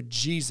relationship with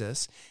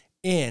Jesus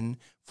in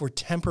for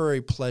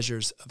temporary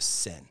pleasures of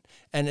sin?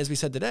 And as we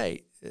said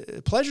today,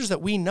 pleasures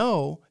that we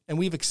know and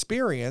we've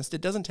experienced.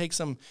 It doesn't take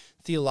some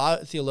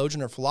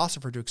theologian or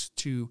philosopher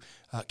to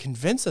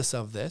convince us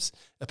of this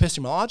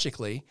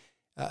epistemologically.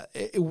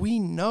 We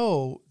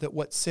know that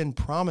what sin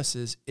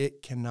promises,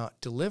 it cannot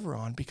deliver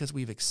on because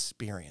we've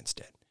experienced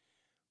it.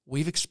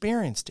 We've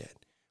experienced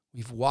it.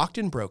 We've walked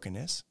in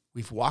brokenness.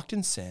 We've walked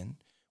in sin.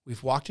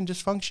 We've walked in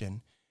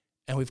dysfunction.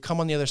 And we've come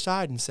on the other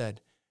side and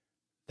said,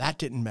 that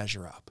didn't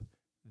measure up.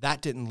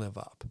 That didn't live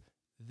up.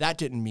 That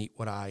didn't meet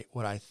what I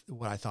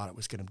thought it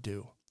was going to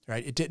do,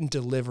 right? It didn't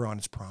deliver on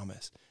its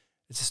promise.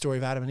 It's the story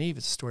of Adam and Eve.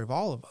 It's the story of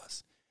all of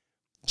us.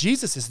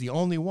 Jesus is the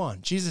only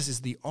one. Jesus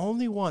is the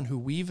only one who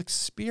we've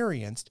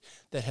experienced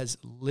that has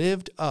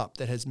lived up,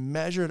 that has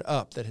measured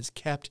up, that has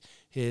kept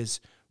His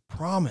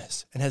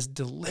promise and has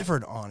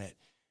delivered on it.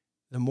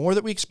 The more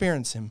that we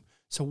experience Him,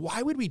 so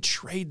why would we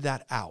trade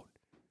that out?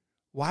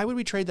 Why would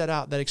we trade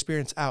that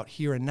experience out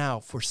here and now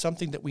for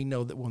something that we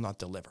know that will not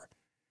deliver,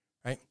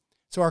 right?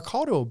 So our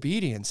call to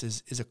obedience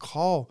is a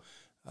call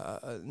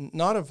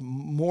not of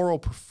moral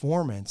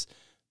performance,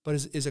 but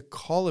is a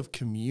call of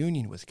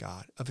communion with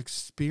God, of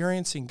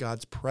experiencing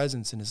God's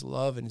presence and His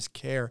love and His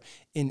care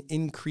in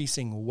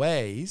increasing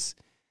ways.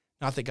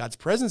 Not that God's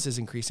presence is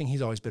increasing,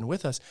 He's always been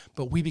with us,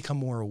 but we become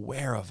more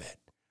aware of it.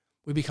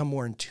 We become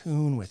more in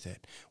tune with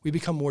it. We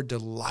become more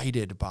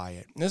delighted by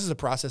it. And this is a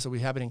process that will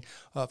be happening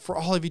for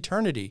all of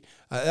eternity.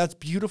 That's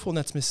beautiful and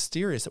that's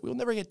mysterious, that we'll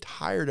never get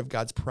tired of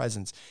God's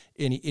presence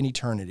in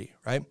eternity,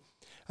 right?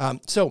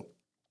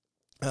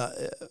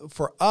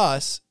 For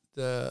us,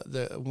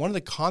 the one of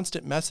the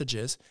constant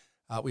messages,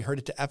 we heard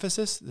it to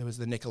Ephesus. There was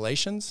the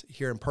Nicolaitans.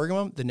 Here in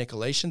Pergamum, the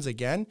Nicolaitans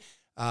again.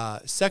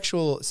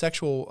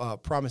 Sexual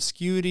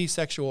promiscuity,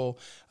 sexual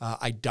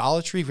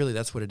idolatry. Really,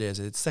 that's what it is.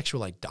 It's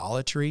sexual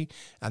idolatry,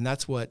 and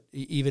that's what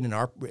even in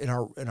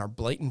our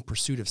blatant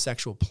pursuit of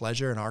sexual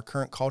pleasure in our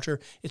current culture,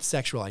 it's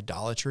sexual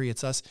idolatry.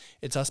 It's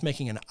us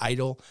making an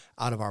idol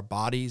out of our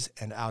bodies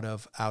and out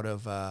of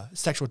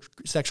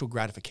sexual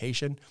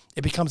gratification.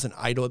 It becomes an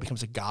idol. It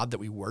becomes a god that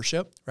we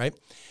worship, right?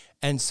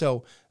 And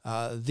so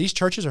these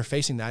churches are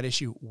facing that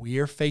issue.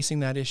 We're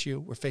facing that issue.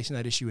 We're facing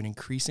that issue in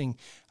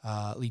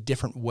increasingly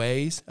different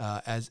ways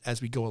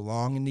as we go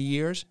along in the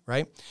years,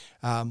 right?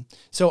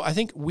 So I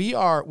think we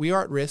are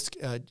at risk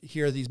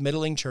here. These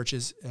middling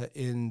churches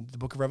in the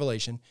book of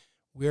Revelation,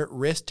 we're at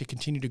risk to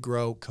continue to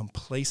grow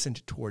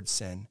complacent towards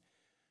sin.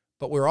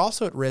 But we're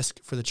also at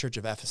risk for the church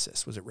of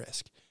Ephesus was at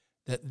risk,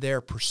 that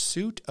their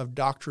pursuit of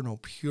doctrinal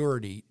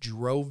purity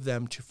drove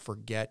them to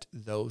forget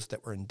those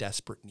that were in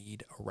desperate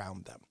need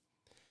around them.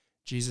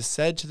 Jesus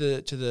said to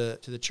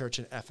the church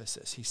in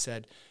Ephesus, he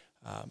said,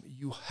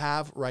 you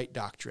have right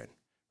doctrine,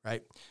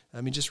 right?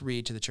 Let me just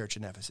read to the church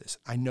in Ephesus.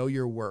 I know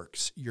your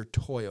works, your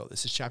toil.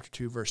 This is chapter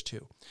 2, verse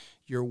 2.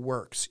 Your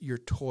works, your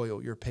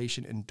toil, your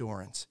patient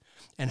endurance,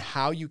 and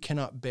how you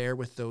cannot bear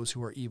with those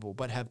who are evil,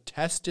 but have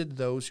tested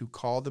those who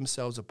call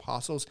themselves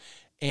apostles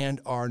and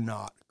are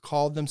not.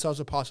 Called themselves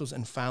apostles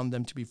and found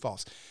them to be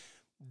false.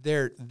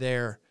 Their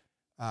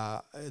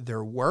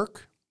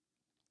work,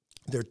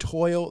 their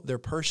toil, their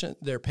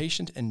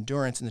patient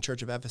endurance in the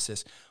church of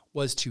Ephesus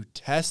was to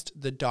test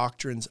the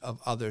doctrines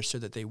of others so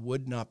that they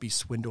would not be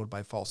swindled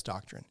by false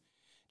doctrine.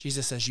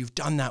 Jesus says, you've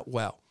done that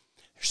well.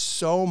 There's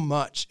so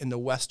much in the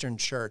Western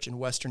church and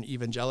Western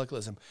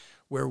evangelicalism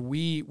where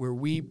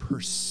we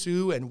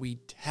pursue and we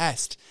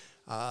test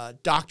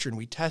doctrine,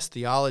 we test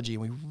theology,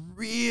 and we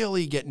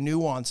really get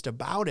nuanced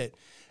about it.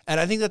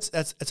 And I think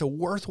that's a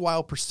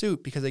worthwhile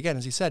pursuit because, again,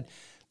 as he said,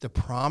 the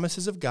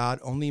promises of God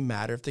only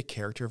matter if the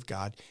character of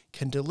God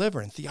can deliver.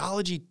 And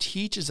theology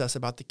teaches us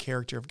about the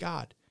character of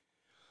God.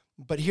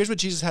 But here's what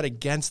Jesus had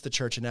against the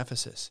church in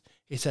Ephesus.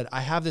 He said,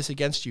 I have this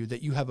against you,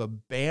 that you have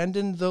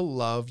abandoned the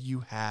love you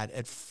had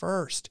at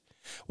first.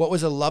 What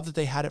was a love that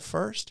they had at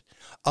first?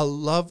 A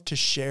love to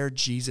share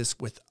Jesus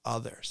with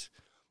others.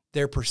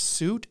 Their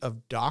pursuit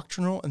of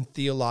doctrinal and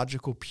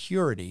theological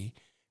purity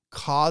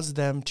caused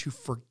them to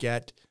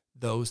forget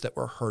those that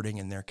were hurting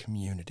in their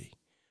community.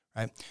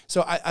 Right.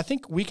 So I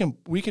think we can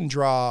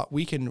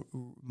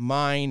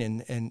mine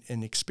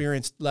and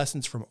experience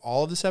lessons from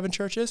all of the seven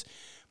churches.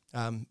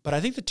 But I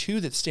think the two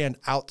that stand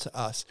out to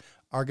us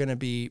are going to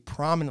be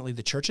prominently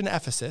the church in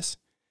Ephesus,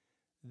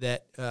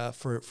 that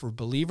for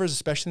believers,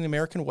 especially in the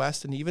American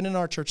West and even in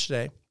our church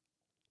today,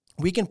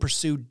 we can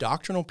pursue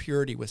doctrinal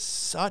purity with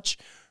such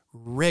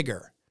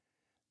rigor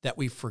that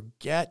we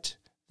forget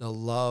the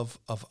love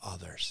of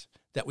others,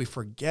 that we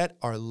forget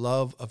our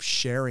love of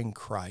sharing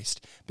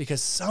Christ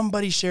because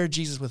somebody shared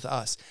Jesus with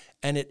us,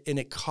 and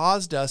it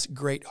caused us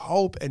great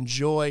hope and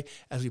joy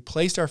as we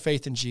placed our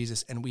faith in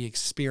Jesus and we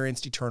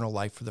experienced eternal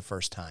life for the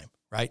first time,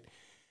 right?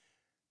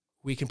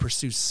 We can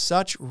pursue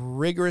such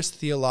rigorous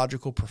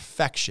theological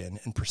perfection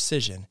and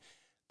precision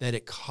that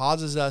it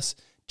causes us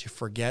to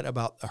forget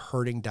about the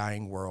hurting,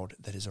 dying world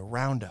that is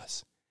around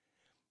us.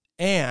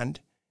 And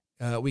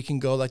we can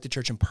go like the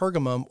church in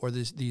Pergamum or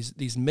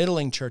these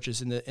middling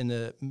churches in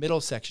the middle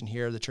section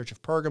here, the church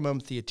of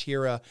Pergamum,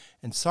 Thyatira,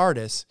 and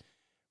Sardis,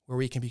 where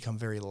we can become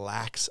very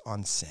lax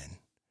on sin.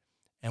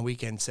 And we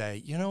can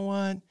say, you know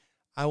what?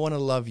 I want to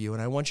love you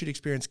and I want you to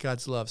experience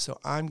God's love. So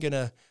I'm going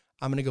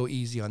to go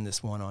easy on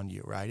this one on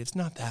you, right? It's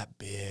not that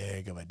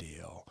big of a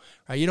deal,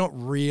 right? You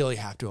don't really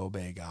have to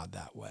obey God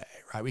that way,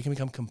 right? We can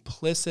become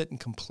complicit and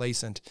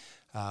complacent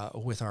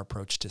with our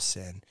approach to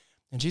sin.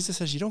 And Jesus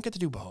says, you don't get to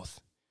do both.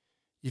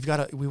 You've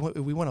got to. We want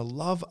to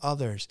love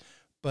others,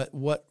 but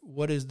what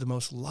is the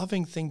most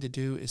loving thing to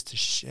do is to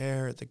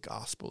share the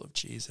gospel of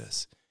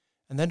Jesus,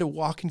 and then to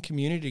walk in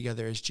community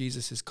together as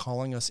Jesus is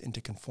calling us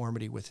into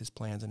conformity with his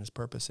plans and his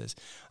purposes.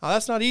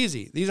 That's not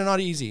easy. These are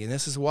not easy, and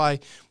this is why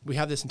we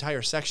have this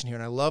entire section here.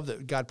 And I love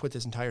that God put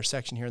this entire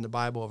section here in the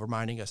Bible of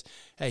reminding us,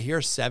 hey, here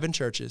are 7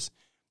 churches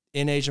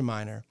in Asia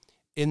Minor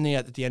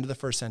at the end of the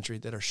first century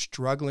that are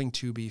struggling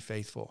to be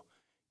faithful.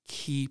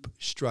 Keep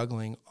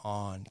struggling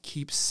on.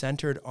 Keep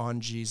centered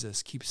on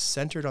Jesus. Keep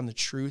centered on the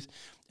truth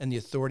and the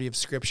authority of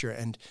Scripture.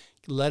 And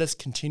let us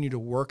continue to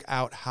work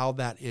out how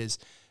that is,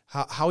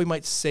 how we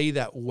might say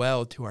that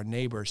well to our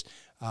neighbors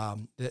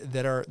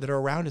that are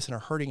around us and are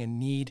hurting and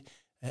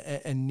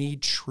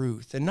need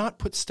truth, and not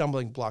put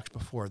stumbling blocks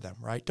before them.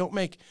 Right? Don't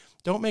make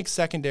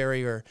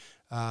secondary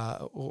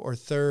or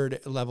third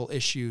level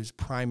issues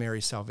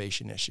primary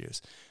salvation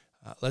issues.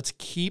 Let's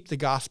keep the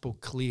gospel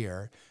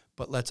clear.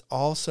 But let's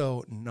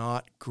also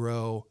not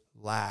grow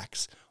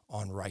lax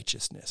on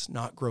righteousness,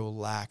 not grow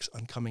lax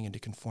on coming into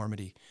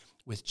conformity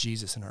with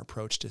Jesus in our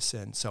approach to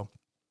sin. So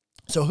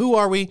who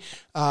are we?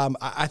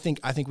 I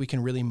think we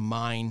can really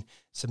mine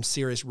some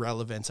serious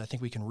relevance. I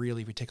think we can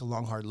really, if we take a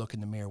long, hard look in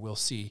the mirror, we'll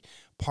see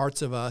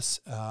parts of us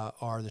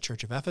are the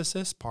church of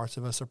Ephesus, parts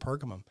of us are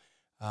Pergamum.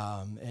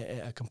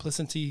 A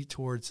complicity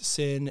towards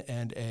sin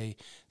and a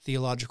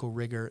theological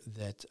rigor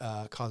that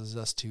causes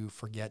us to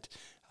forget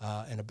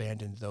and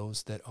abandon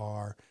those that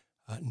are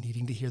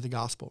needing to hear the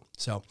gospel.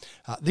 So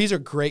these are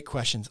great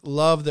questions.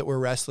 Love that we're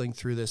wrestling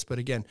through this. But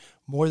again,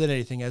 more than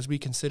anything, as we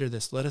consider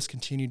this, let us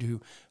continue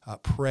to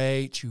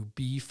pray to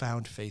be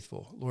found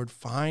faithful. Lord,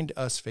 find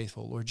us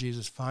faithful. Lord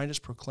Jesus, find us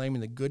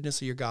proclaiming the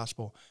goodness of your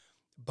gospel,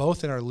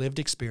 both in our lived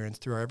experience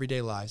through our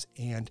everyday lives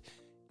and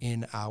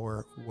in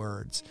our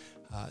words,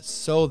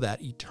 so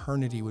that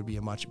eternity would be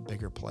a much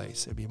bigger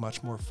place. It'd be a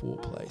much more full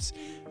place.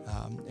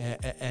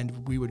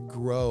 And we would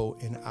grow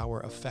in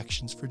our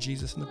affections for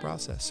Jesus in the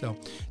process. So,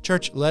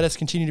 church, let us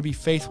continue to be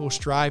faithful,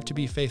 strive to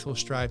be faithful,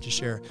 strive to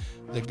share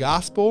the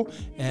gospel,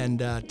 and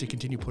to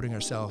continue putting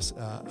ourselves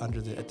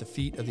at the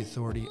feet of the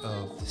authority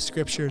of the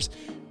scriptures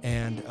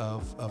and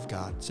of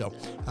God. So,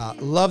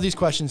 love these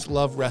questions,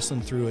 love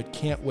wrestling through it.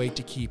 Can't wait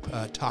to keep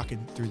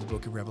talking through the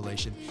book of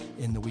Revelation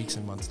in the weeks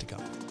and months to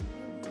come.